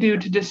 what can we do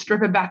to just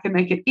strip it back and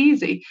make it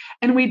easy?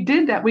 And we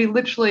did that. We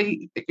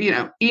literally,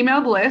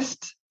 emailed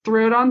lists,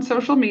 threw it on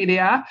social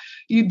media.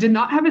 You did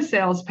not have a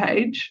sales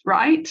page,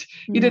 right?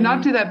 You did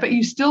not do that, but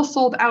you still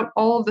sold out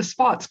all of the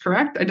spots,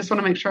 correct? I just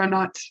want to make sure I'm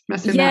not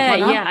messing that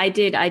one up. Yeah,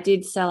 I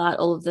did sell out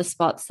all of the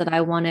spots that I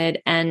wanted.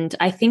 And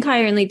I think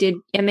I only did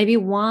maybe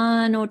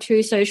 1 or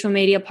 2 social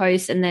media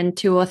posts and then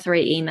 2 or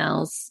 3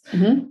 emails.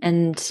 Mm-hmm.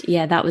 And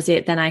that was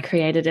it. Then I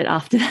created it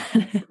after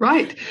that.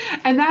 Right.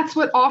 And that's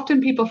what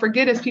often people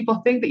forget is people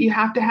think that you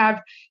have to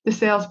have the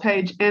sales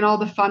page and all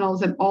the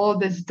funnels and all of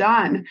this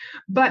done.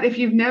 But if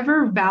you've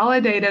never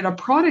validated a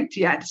product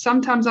yet,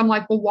 sometimes I'm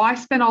like, well, why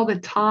spend all the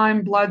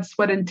time, blood,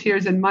 sweat, and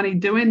tears and money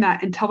doing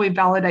that until we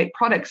validate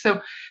products? So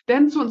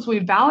then once we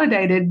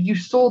validated, you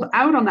sold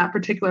out on that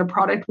particular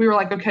product. We were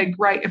like, okay,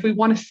 great. If we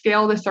want to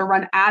scale this or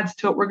run ads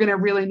to it, we're going to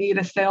really need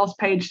a sales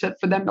page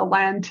for them to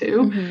land to.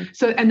 Mm-hmm.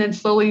 So, and then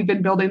slowly you've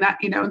been building that,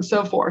 and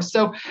so forth.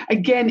 So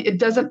again, it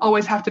doesn't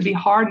always have to be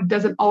hard. It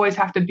doesn't always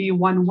have to be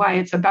one way.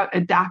 It's about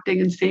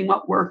adapting and seeing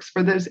what works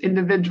for those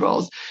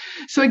individuals.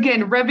 So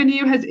again,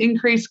 revenue has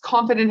increased,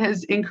 confidence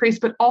has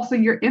increased, but also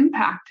your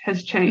impact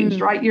has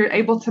changed, right? You're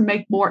able to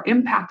make more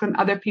impact on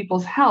other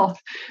people's health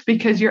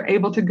because you're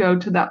able to go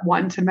to that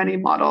 1-to-many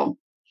model.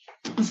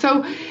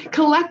 So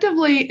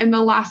collectively in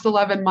the last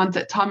 11 months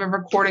at time of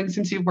recording,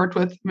 since you've worked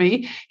with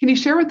me, can you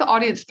share with the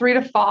audience 3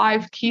 to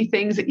 5 key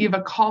things that you've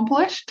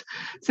accomplished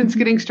since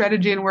getting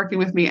strategy and working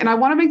with me? And I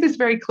want to make this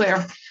very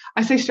clear.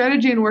 I say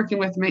strategy and working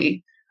with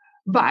me,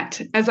 but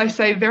as I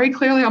say very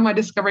clearly on my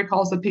discovery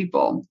calls with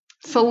people,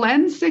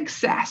 Selene's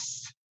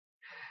success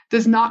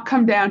does not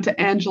come down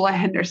to Angela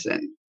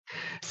Henderson.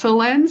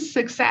 Selene's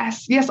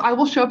success, yes, I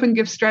will show up and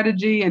give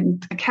strategy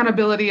and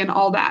accountability and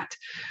all that,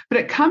 but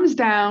it comes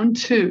down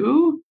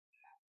to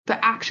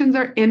the actions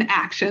or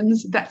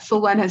inactions that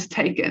Selene has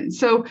taken.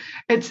 So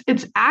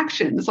it's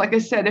actions. Like I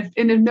said,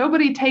 if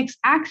nobody takes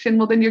action,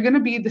 well, then you're going to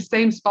be the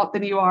same spot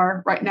that you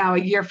are right now, a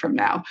year from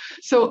now.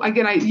 So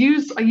again, I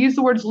use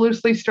the words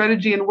loosely,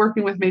 strategy and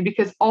working with me,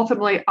 because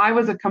ultimately I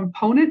was a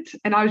component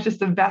and I was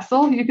just a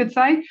vessel, you could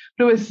say,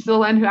 but it was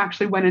Selene who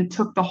actually went and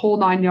took the whole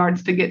 9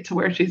 yards to get to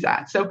where she's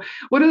at. So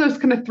what are those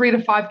kind of 3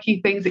 to 5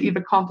 key things that you've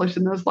accomplished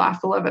in those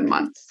last 11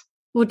 months?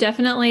 Well,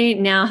 definitely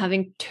now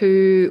having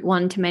 2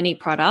 one-to-many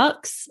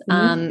products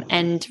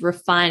and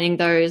refining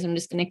those. I'm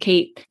just going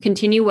to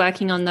continue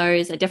working on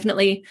those. I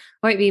definitely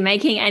won't be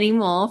making any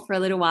more for a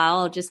little while.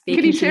 I'll just be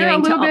continuing to optimize. Can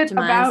you share a little bit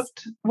about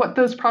what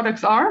those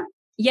products are?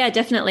 Yeah,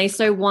 definitely.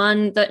 So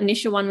the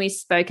initial one we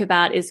spoke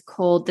about is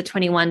called the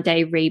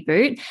 21-day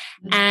reboot.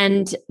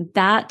 And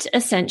that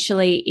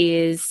essentially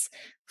is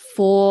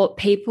for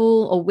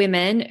people or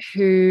women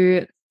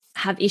who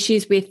have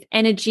issues with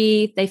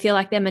energy. They feel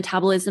like their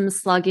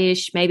metabolism's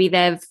sluggish. Maybe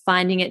they're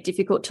finding it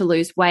difficult to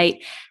lose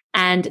weight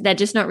and they're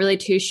just not really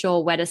too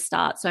sure where to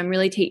start. So I'm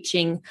really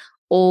teaching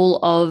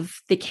all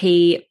of the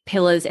key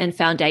pillars and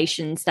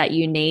foundations that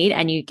you need.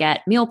 And you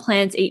get meal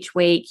plans each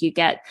week, you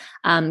get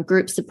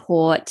group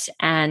support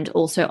and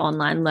also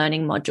online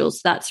learning modules.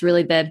 So that's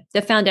really the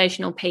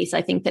foundational piece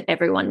I think that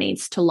everyone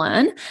needs to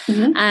learn.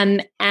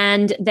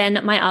 And then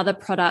my other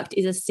product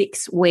is a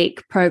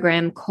 6-week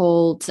program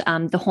called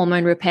the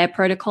Hormone Repair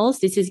Protocols.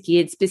 This is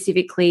geared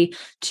specifically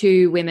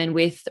to women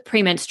with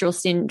premenstrual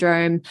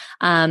syndrome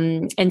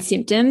and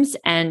symptoms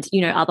and,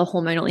 other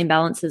hormonal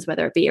imbalances,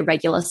 whether it be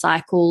irregular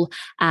cycle,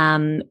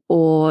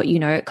 or,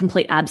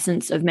 complete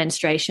absence of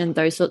menstruation,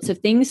 those sorts of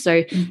things.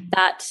 So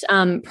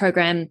that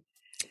program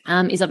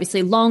is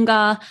obviously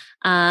longer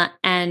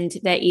and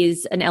there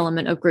is an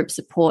element of group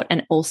support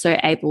and also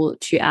able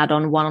to add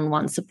on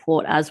one-on-one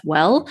support as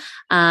well.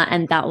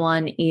 And that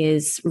one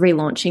is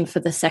relaunching for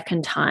the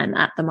second time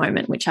at the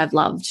moment, which I've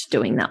loved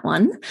doing that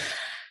one.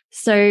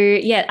 So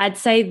yeah, I'd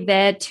say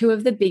they're 2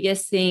 of the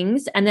biggest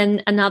things. And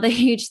then another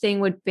huge thing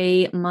would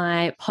be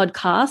my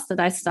podcast that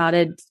I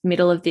started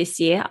middle of this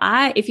year.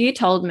 If you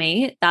told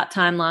me that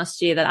time last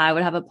year that I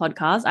would have a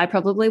podcast, I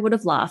probably would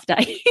have laughed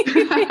at you.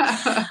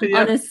 Yep.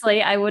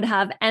 Honestly, I would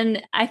have.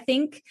 And I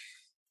think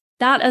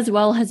that as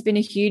well has been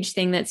a huge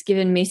thing that's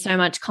given me so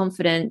much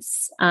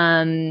confidence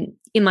in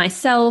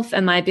myself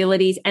and my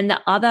abilities. And the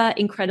other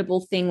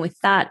incredible thing with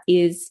that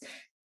is,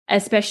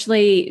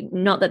 especially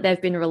not that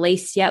they've been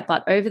released yet,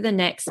 but over the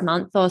next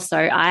month or so,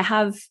 I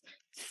have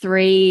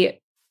 3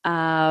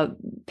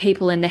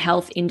 people in the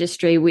health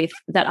industry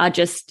that are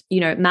just,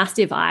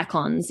 massive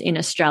icons in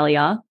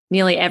Australia.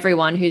 Nearly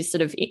everyone who's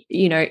sort of,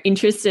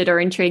 interested or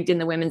intrigued in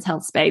the women's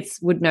health space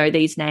would know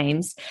these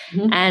names.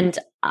 And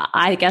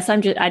I guess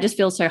I just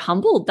feel so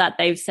humbled that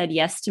they've said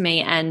yes to me.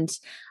 And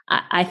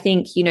I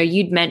think,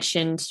 you'd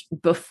mentioned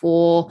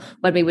before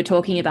when we were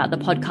talking about the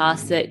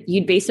podcast that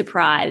you'd be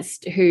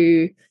surprised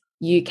who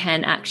you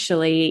can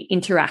actually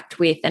interact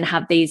with and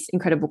have these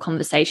incredible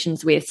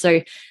conversations with.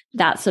 So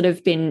that's sort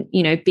of been,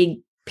 big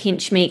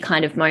pinch me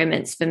kind of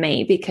moments for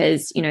me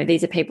because,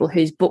 these are people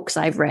whose books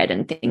I've read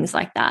and things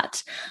like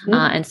that.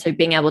 And so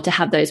being able to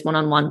have those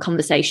one-on-one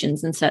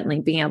conversations and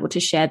certainly being able to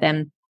share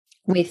them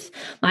with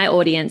my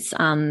audience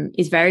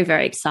is very,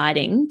 very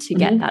exciting to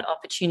get that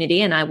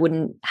opportunity. And I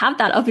wouldn't have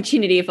that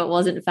opportunity if it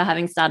wasn't for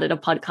having started a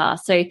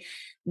podcast. So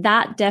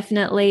that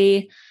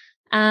definitely,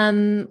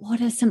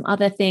 what are some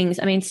other things?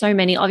 I mean, so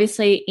many,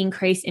 obviously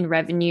increase in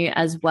revenue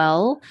as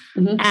well.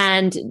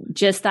 And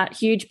just that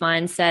huge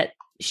mindset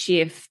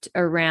shift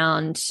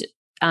around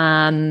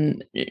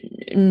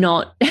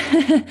not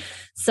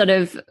sort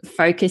of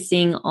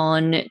focusing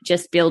on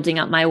just building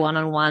up my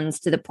one-on-ones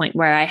to the point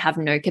where I have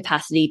no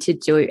capacity to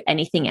do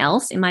anything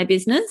else in my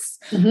business,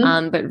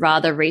 but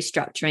rather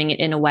restructuring it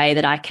in a way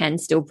that I can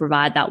still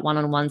provide that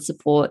one-on-one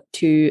support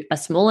to a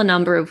smaller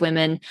number of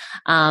women,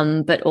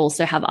 but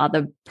also have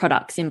other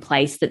products in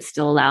place that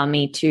still allow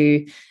me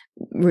to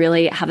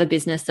really have a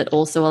business that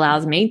also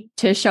allows me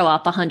to show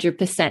up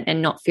 100%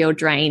 and not feel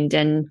drained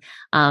and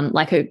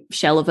like a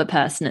shell of a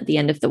person at the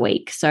end of the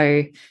week.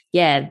 So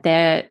yeah,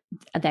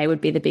 they would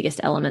be the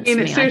biggest elements for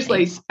me.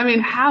 Seriously, I mean,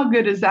 how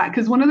good is that?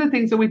 Because one of the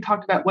things that we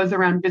talked about was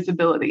around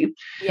visibility.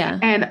 Yeah.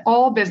 And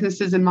all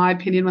businesses, in my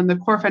opinion, when the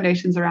core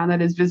foundations around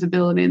that is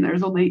visibility, and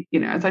there's only,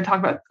 as I talk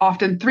about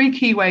often, 3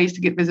 key ways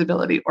to get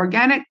visibility: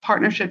 organic,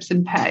 partnerships,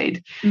 and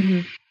paid.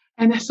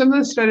 And some of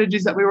the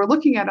strategies that we were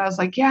looking at, I was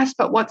like, yes,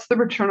 but what's the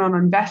return on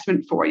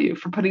investment for you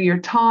for putting your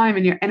time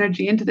and your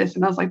energy into this?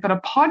 And I was like, but a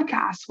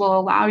podcast will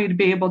allow you to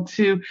be able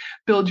to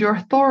build your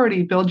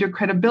authority, build your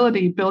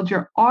credibility, build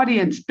your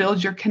audience,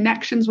 build your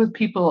connections with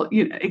people,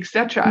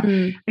 etc.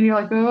 And you're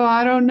like, oh,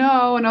 I don't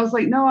know. And I was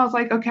like, no, I was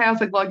like, okay. I was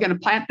like, well, I'm going to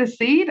plant the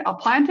seed. I'll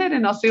plant it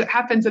and I'll see what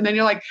happens. And then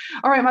you're like,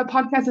 all right, my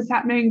podcast is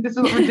happening. This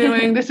is what we're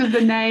doing. This is the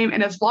name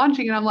and it's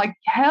launching. And I'm like,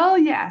 hell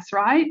yes.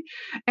 Right.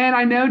 And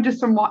I know just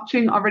from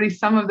watching already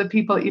some of the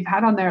people that you've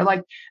had on there,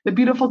 like the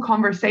beautiful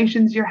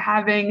conversations you're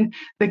having,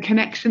 the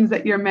connections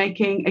that you're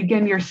making.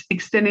 Again, you're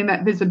extending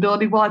that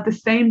visibility while at the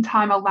same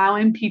time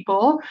allowing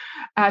people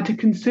to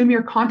consume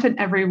your content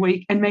every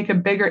week and make a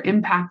bigger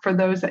impact for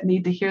those that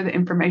need to hear the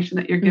information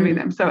that you're giving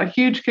them. So a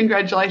huge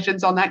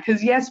congratulations on that,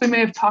 because yes, we may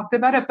have talked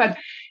about it, but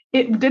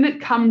it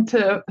didn't come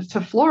to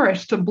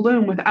flourish, to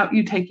bloom without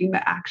you taking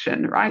the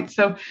action, right?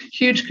 So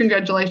huge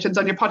congratulations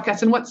on your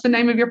podcast. And what's the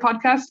name of your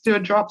podcast? Do a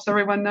drop so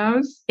everyone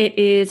knows. It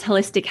is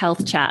Holistic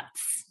Health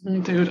Chats.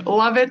 Dude,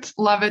 love it,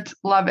 love it,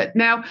 love it.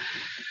 Now,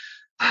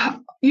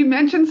 you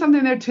mentioned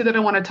something there too that I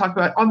want to talk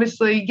about.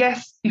 Obviously,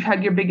 yes, you've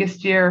had your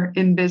biggest year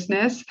in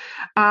business.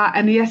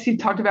 And yes, you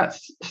talked about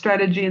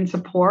strategy and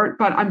support,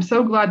 but I'm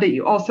so glad that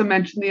you also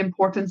mentioned the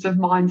importance of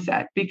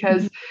mindset,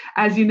 because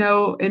as you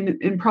know,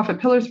 in Profit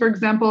Pillars, for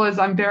example, is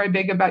I'm very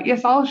big about,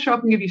 yes, I'll show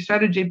up and give you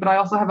strategy, but I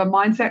also have a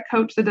mindset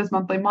coach that does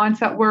monthly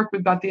mindset work.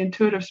 We've got the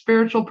intuitive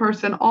spiritual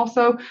person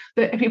also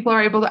that people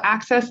are able to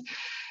access.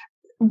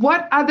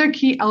 What other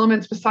key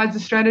elements besides the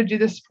strategy,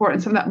 the support,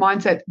 and some of that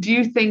mindset do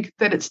you think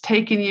that it's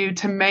taken you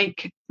to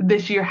make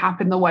this year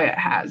happen the way it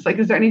has? Like,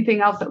 is there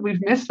anything else that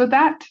we've missed with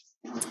that?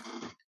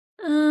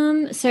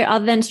 So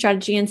other than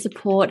strategy and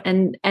support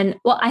and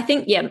well, I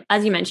think, yeah,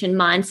 as you mentioned,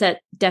 mindset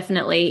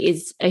definitely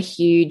is a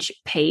huge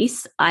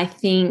piece. I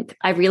think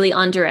I really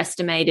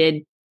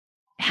underestimated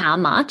how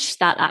much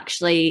that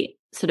actually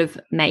sort of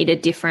made a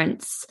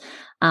difference,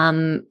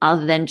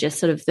 other than just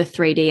sort of the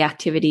 3D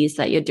activities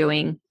that you're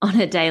doing on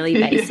a daily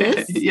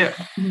basis. Yeah.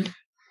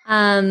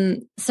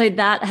 So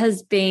that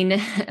has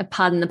been,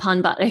 pardon the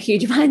pun, but a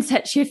huge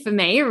mindset shift for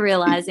me,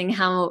 realizing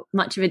how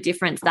much of a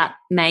difference that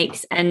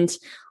makes. And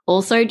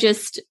also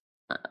just,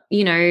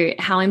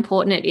 how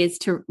important it is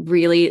to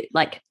really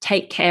like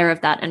take care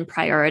of that and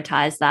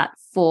prioritize that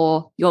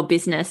for your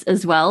business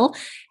as well.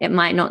 It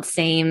might not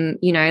seem,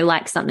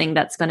 like something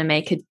that's going to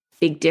make a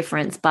big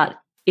difference, but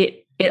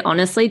it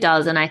honestly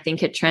does. And I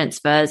think it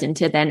transfers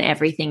into then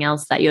everything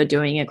else that you're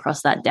doing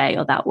across that day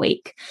or that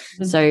week.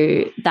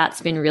 So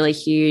that's been really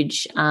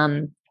huge.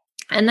 And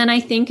then I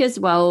think as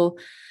well,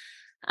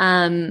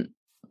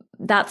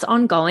 that's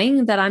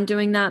ongoing that I'm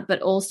doing that,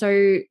 but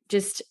also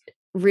just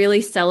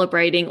really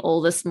celebrating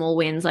all the small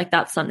wins. Like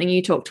that's something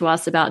you talk to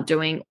us about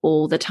doing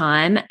all the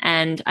time.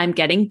 And I'm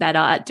getting better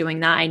at doing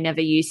that. I never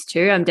used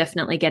to. I'm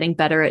definitely getting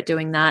better at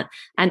doing that.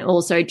 And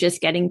also just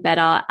getting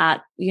better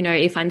at,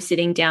 if I'm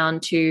sitting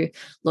down to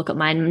look at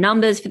my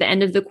numbers for the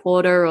end of the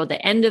quarter or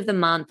the end of the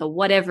month or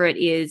whatever it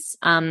is,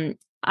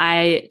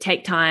 I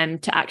take time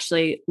to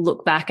actually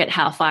look back at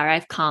how far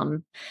I've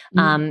come,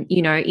 in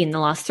the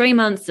last 3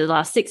 months, the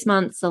last 6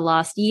 months, the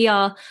last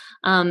year,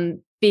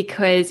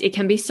 because it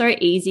can be so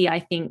easy, I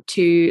think,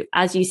 to,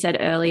 as you said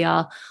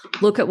earlier,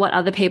 look at what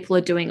other people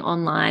are doing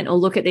online or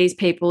look at these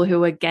people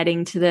who are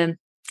getting to the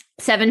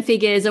 7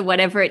 figures or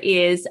whatever it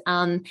is,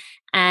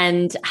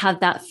 and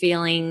have that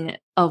feeling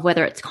of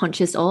whether it's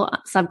conscious or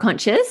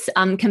subconscious,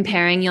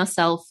 comparing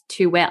yourself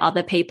to where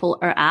other people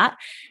are at.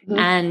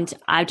 And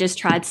I've just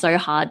tried so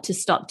hard to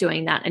stop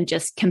doing that and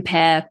just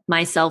compare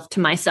myself to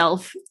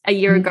myself a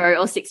year ago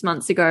or 6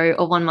 months ago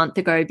or 1 month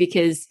ago,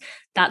 because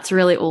that's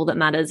really all that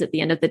matters at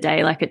the end of the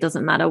day. Like it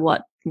doesn't matter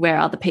where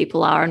other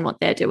people are and what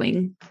they're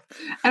doing.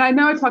 And I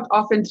know I talked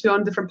often too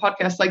on different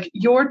podcasts, like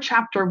your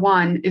chapter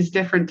 1 is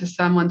different to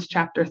someone's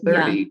chapter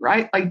 30,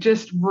 right? Like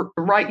just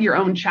write your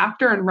own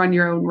chapter and run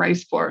your own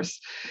race course.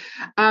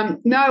 Now,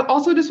 I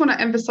also just want to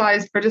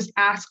emphasize or just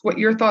ask what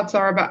your thoughts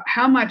are about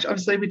how much,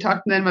 obviously we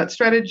talked then about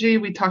strategy,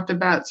 we talked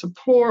about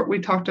support, we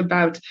talked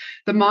about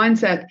the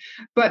mindset,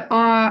 but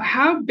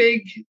how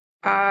big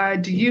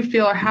do you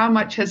feel, or how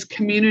much has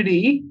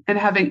community and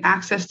having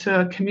access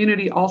to a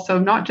community also,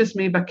 not just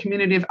me, but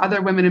community of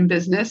other women in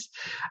business,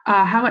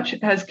 how much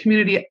has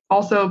community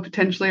also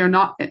potentially or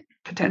not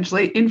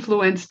potentially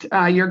influenced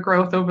your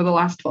growth over the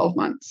last 12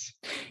 months?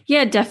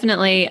 Yeah,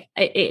 definitely.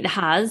 It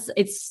has.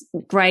 It's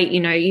great.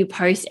 You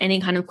post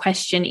any kind of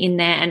question in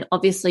there and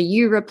obviously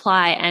you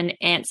reply and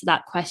answer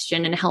that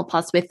question and help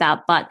us with that.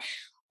 But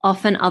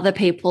often other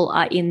people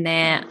are in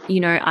there,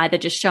 either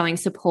just showing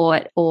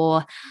support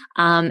or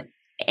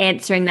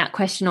answering that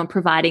question or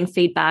providing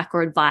feedback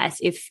or advice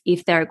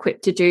if they're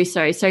equipped to do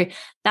so. So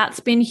that's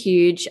been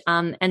huge.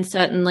 And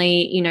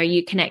certainly,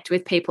 you connect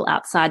with people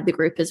outside the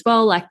group as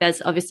well. Like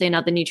there's obviously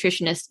another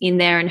nutritionist in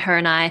there, and her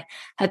and I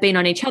have been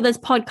on each other's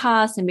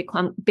podcasts and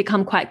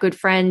become quite good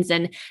friends.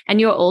 And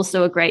you're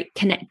also a great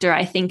connector,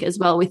 I think, as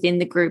well within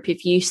the group.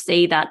 If you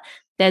see that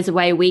there's a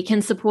way we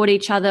can support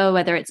each other,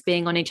 whether it's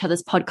being on each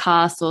other's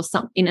podcasts or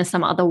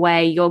some other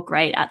way, you're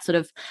great at sort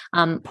of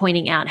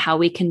pointing out how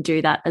we can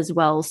do that as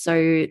well.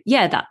 So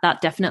yeah,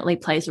 that definitely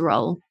plays a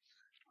role.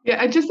 Yeah,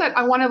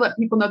 I want to let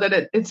people know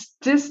that it's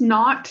just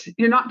not,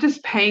 you're not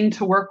just paying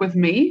to work with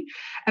me.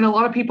 And a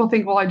lot of people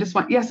think, well,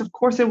 yes, of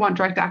course I want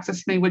direct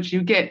access to me, which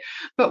you get.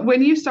 But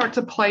when you start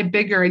to play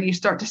bigger and you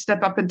start to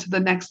step up into the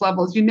next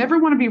levels, you never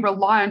want to be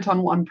reliant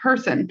on one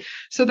person.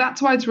 So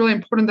that's why it's really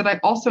important that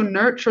I also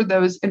nurture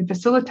those and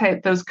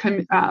facilitate those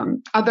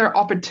other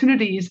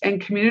opportunities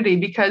and community,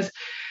 because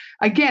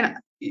again,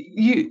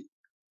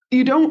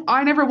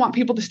 I never want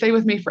people to stay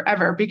with me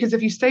forever, because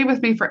if you stay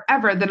with me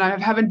forever, then I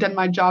haven't done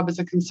my job as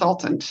a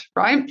consultant,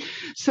 right?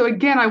 So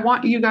again, I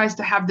want you guys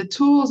to have the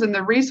tools and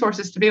the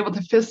resources to be able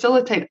to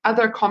facilitate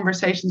other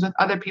conversations with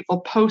other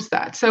people post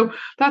that. So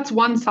that's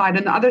one side.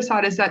 And the other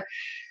side is that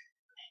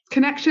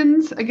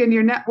connections, again,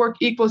 your network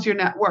equals your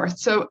net worth.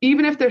 So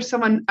even if there's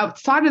someone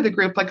outside of the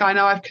group, like I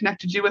know I've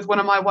connected you with one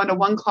of my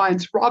one-to-one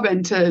clients,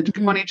 Robin, to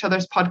come on each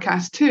other's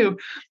podcast too,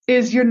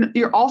 is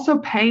you're also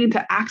paying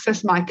to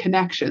access my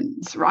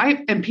connections, right?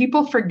 And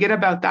people forget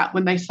about that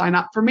when they sign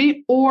up for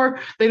me, or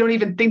they don't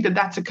even think that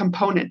that's a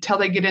component till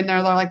they get in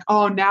there. They're like,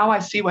 oh, now I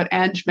see what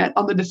Ange meant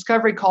on the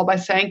discovery call by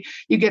saying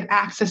you get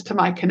access to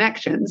my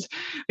connections.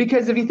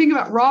 Because if you think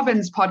about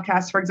Robin's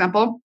podcast, for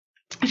example,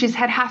 she's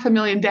had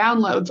 500,000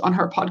 downloads on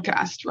her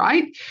podcast,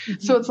 right? Mm-hmm.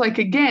 So it's like,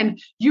 again,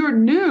 you're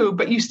new,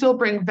 but you still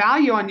bring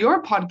value on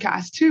your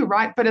podcast too,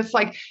 right? But it's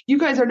like you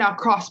guys are now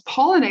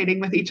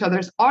cross-pollinating with each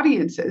other's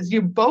audiences.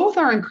 You both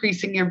are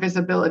increasing your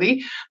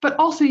visibility, but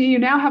also you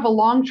now have a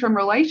long-term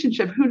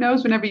relationship. Who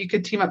knows, whenever you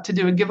could team up to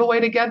do a giveaway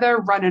together,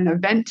 run an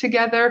event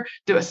together,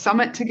 do a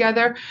summit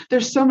together.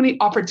 There's so many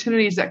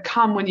opportunities that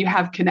come when you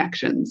have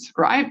connections,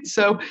 right?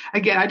 So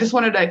again, I just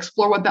wanted to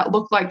explore what that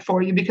looked like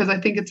for you, because I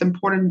think it's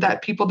important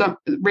that people don't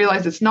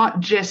realize it's not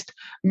just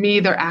me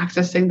they're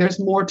accessing. There's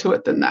more to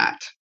it than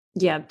that.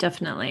 Yeah,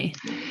 definitely.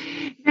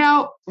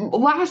 Now,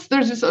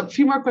 there's just a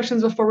few more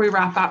questions before we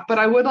wrap up, but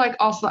I would like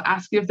also to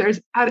ask you if there's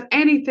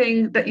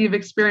anything that you've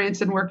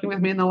experienced in working with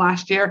me in the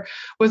last year.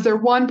 Was there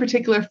one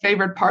particular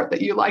favorite part that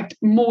you liked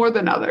more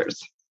than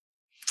others?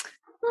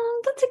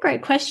 That's a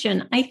great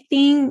question. I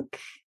think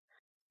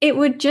it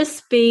would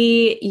just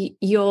be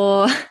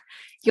your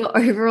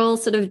overall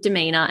sort of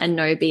demeanor and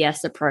no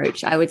BS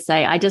approach. I would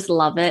say I just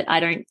love it.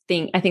 I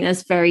think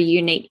that's very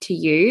unique to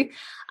you.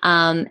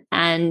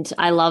 And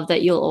I love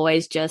that you'll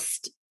always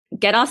just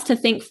get us to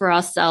think for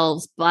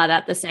ourselves, but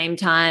at the same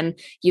time,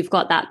 you've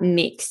got that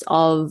mix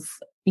of,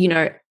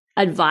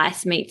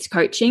 advice meets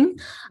coaching.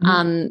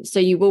 So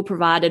you will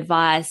provide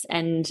advice,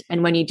 and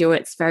when you do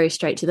it, it's very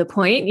straight to the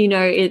point.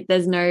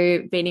 There's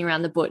no beating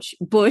around the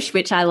bush,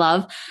 which I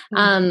love.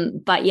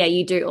 But yeah,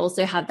 you do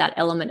also have that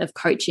element of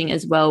coaching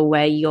as well,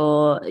 where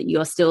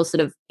you're still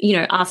sort of,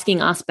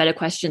 asking us better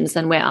questions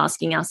than we're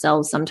asking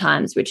ourselves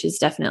sometimes, which is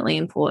definitely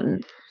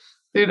important.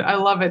 Dude, I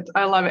love it.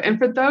 I love it. And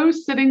for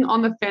those sitting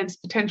on the fence,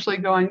 potentially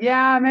going,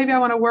 yeah, maybe I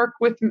want to work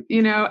with,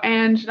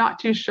 and not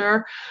too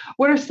sure,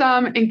 what are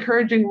some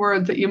encouraging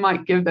words that you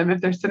might give them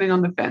if they're sitting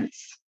on the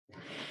fence?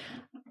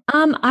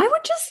 I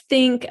would just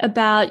think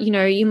about,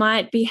 you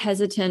might be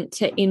hesitant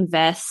to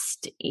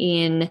invest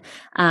in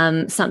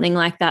something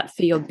like that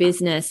for your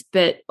business,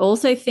 but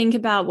also think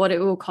about what it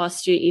will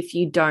cost you if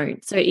you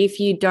don't. So if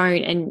you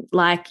don't, and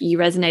like you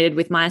resonated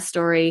with my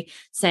story,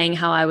 saying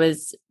how I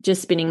was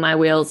just spinning my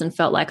wheels and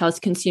felt like I was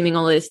consuming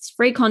all this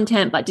free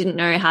content, but didn't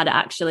know how to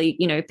actually,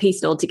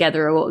 piece it all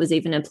together or what was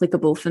even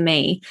applicable for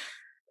me.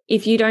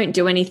 If you don't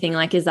do anything,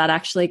 like, is that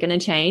actually going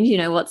to change?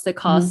 What's the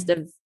cost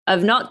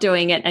of not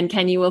doing it, and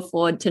can you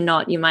afford to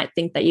not? You might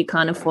think that you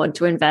can't afford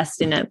to invest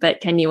in it,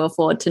 but can you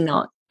afford to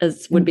not,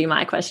 would be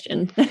my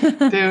question.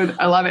 Dude,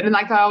 I love it. And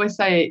like I always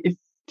say,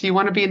 do you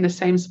want to be in the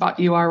same spot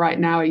you are right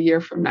now a year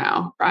from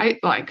now, right?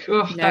 Like,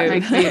 that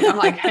makes me, I'm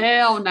like,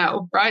 hell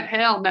no, right?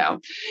 Hell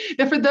no.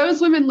 And for those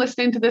women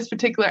listening to this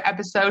particular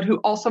episode who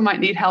also might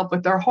need help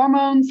with their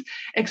hormones,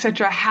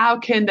 etc., how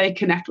can they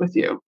connect with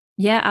you?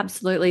 Yeah,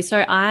 absolutely. So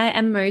I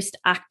am most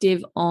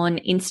active on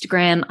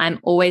Instagram. I'm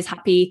always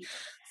happy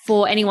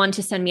for anyone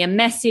to send me a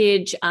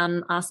message,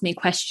 ask me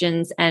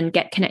questions, and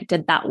get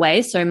connected that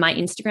way. So my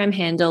Instagram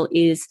handle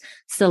is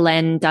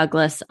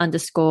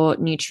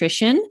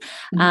SelenDouglas_nutrition.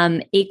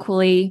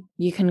 Equally,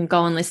 you can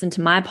go and listen to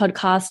my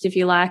podcast if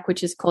you like,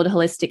 which is called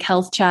Holistic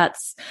Health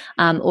Chats,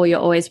 or you're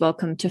always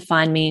welcome to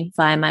find me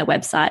via my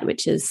website,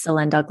 which is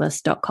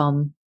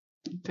selendouglas.com.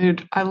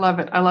 Dude, I love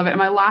it. I love it. And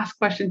my last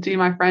question to you,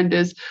 my friend,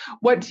 is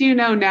what do you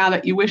know now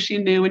that you wish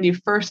you knew when you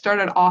first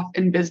started off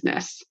in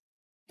business?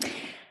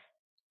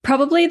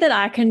 Probably that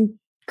I can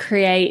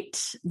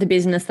create the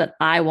business that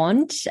I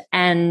want,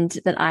 and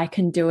that I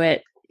can do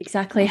it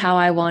exactly how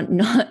I want,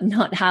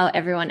 not how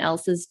everyone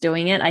else is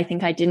doing it. I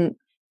think I didn't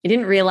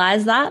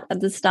realize that at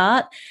the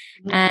start.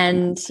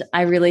 And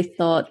I really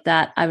thought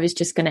that I was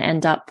just going to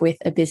end up with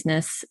a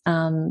business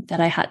that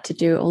I had to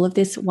do all of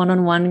this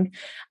one-on-one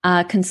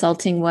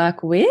consulting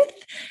work with.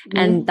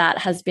 And that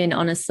has been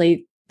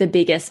honestly the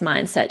biggest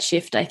mindset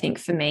shift, I think,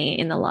 for me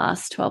in the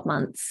last 12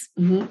 months.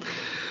 Mm-hmm.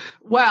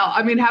 Wow.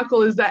 I mean, how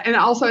cool is that? And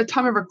also at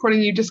time of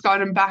recording, you just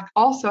gotten back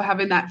also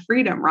having that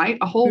freedom, right?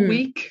 A whole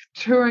week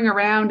touring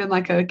around in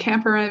like a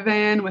camper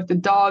van with the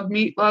dog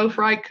Meatloaf,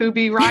 right?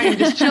 Kubi, right? And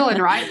just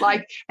chilling, right?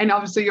 Like, and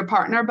obviously your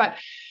partner. But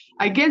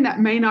again, that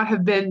may not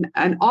have been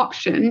an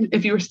option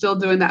if you were still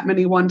doing that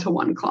many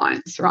one-to-one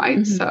clients, right?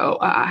 Mm-hmm. So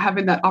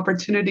having that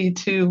opportunity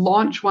to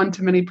launch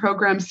one-to-many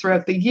programs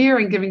throughout the year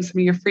and giving some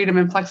of your freedom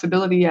and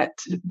flexibility yet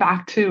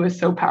back to is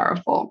so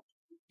powerful.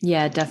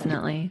 Yeah,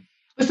 definitely.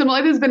 Listen, well,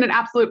 it has been an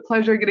absolute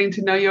pleasure getting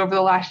to know you over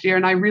the last year.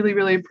 And I really,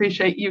 really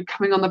appreciate you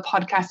coming on the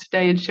podcast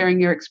today and sharing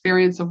your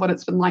experience of what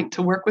it's been like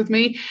to work with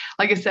me.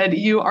 Like I said,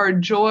 you are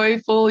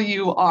joyful,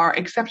 you are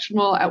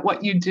exceptional at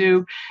what you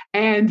do,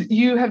 and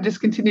you have just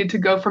continued to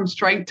go from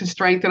strength to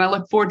strength. And I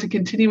look forward to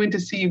continuing to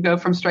see you go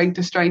from strength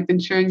to strength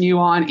and cheering you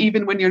on,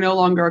 even when you're no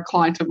longer a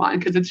client of mine,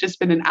 because it's just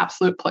been an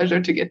absolute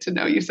pleasure to get to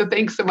know you. So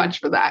thanks so much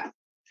for that.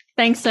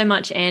 Thanks so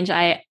much, Ange.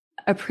 I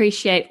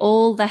appreciate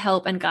all the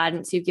help and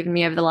guidance you've given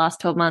me over the last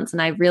 12 months.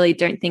 And I really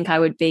don't think I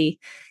would be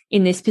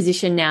in this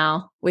position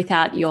now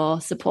without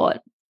your support.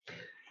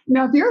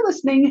 Now, if you're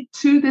listening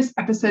to this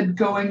episode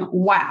going,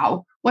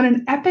 wow, what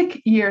an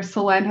epic year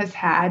Selene has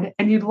had,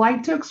 and you'd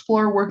like to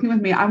explore working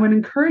with me, I would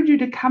encourage you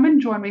to come and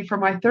join me for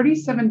my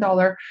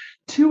 $37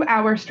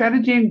 2-hour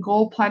strategy and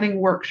goal planning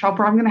workshop,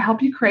 where I'm going to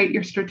help you create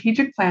your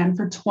strategic plan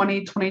for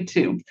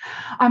 2022.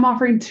 I'm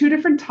offering 2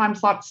 different time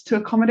slots to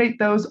accommodate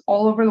those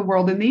all over the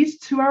world. And these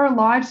 2-hour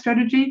live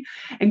strategy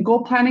and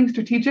goal planning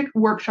strategic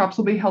workshops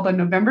will be held on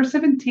November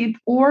 17th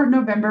or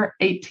November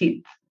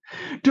 18th.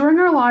 During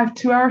our live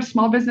 2-hour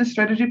small business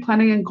strategy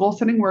planning and goal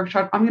setting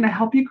workshop, I'm going to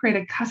help you create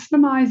a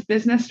customized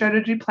business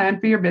strategy plan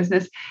for your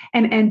business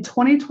and end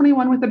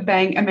 2021 with a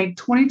bang and make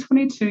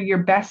 2022 your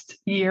best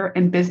year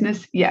in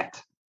business yet.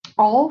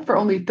 All for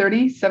only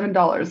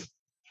 $37.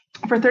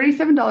 For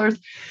 $37,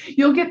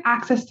 you'll get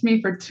access to me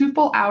for 2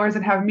 full hours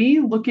and have me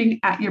looking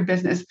at your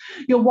business.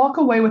 You'll walk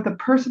away with a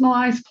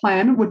personalized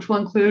plan, which will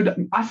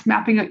include us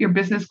mapping out your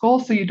business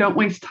goals so you don't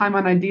waste time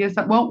on ideas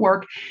that won't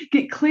work.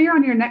 Get clear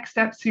on your next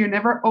steps so you're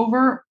never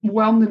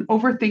overwhelmed and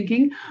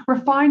overthinking.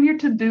 Refine your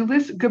to-do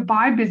list.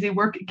 Goodbye, busy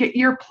work. Get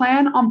your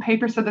plan on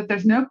paper so that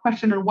there's no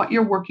question on what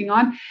you're working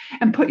on,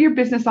 and put your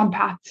business on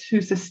path to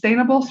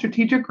sustainable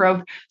strategic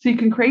growth so you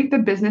can create the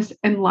business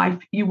and life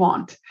you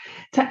want.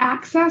 To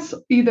access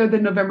either the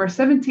November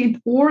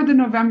 17th or the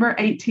November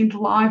 18th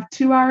live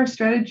 2-hour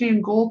strategy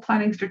and goal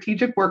planning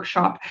strategic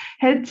workshop,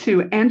 head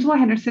to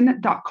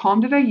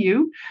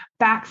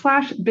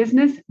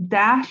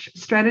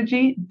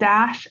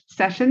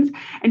angelahenderson.com.au/business-strategy-sessions,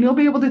 and you'll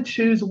be able to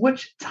choose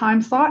which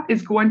time slot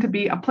is going to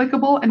be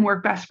applicable and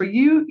work best for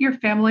you, your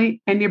family,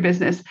 and your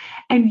business.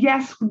 And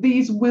yes,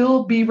 these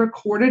will be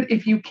recorded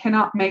if you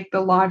cannot make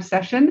the live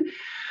session.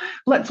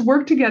 Let's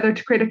work together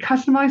to create a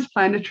customized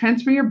plan to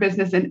transfer your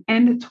business and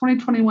end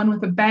 2021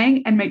 with a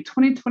bang and make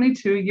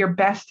 2022 your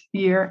best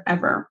year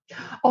ever.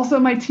 Also,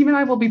 my team and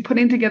I will be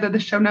putting together the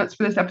show notes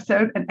for this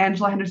episode at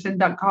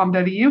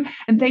angelahenderson.com.au.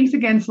 And thanks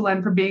again,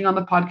 Selene, for being on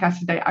the podcast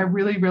today. I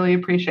really, really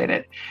appreciate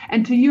it.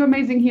 And to you,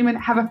 amazing human,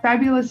 have a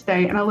fabulous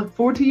day. And I look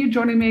forward to you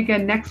joining me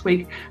again next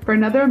week for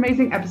another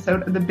amazing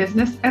episode of the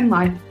Business and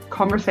Life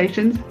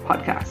Conversations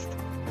podcast.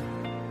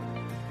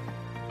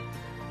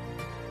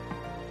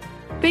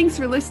 Thanks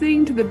for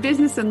listening to the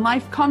Business and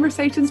Life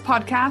Conversations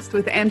podcast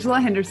with Angela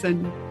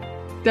Henderson.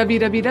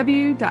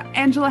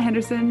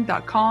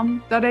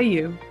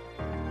 www.angelahenderson.com.au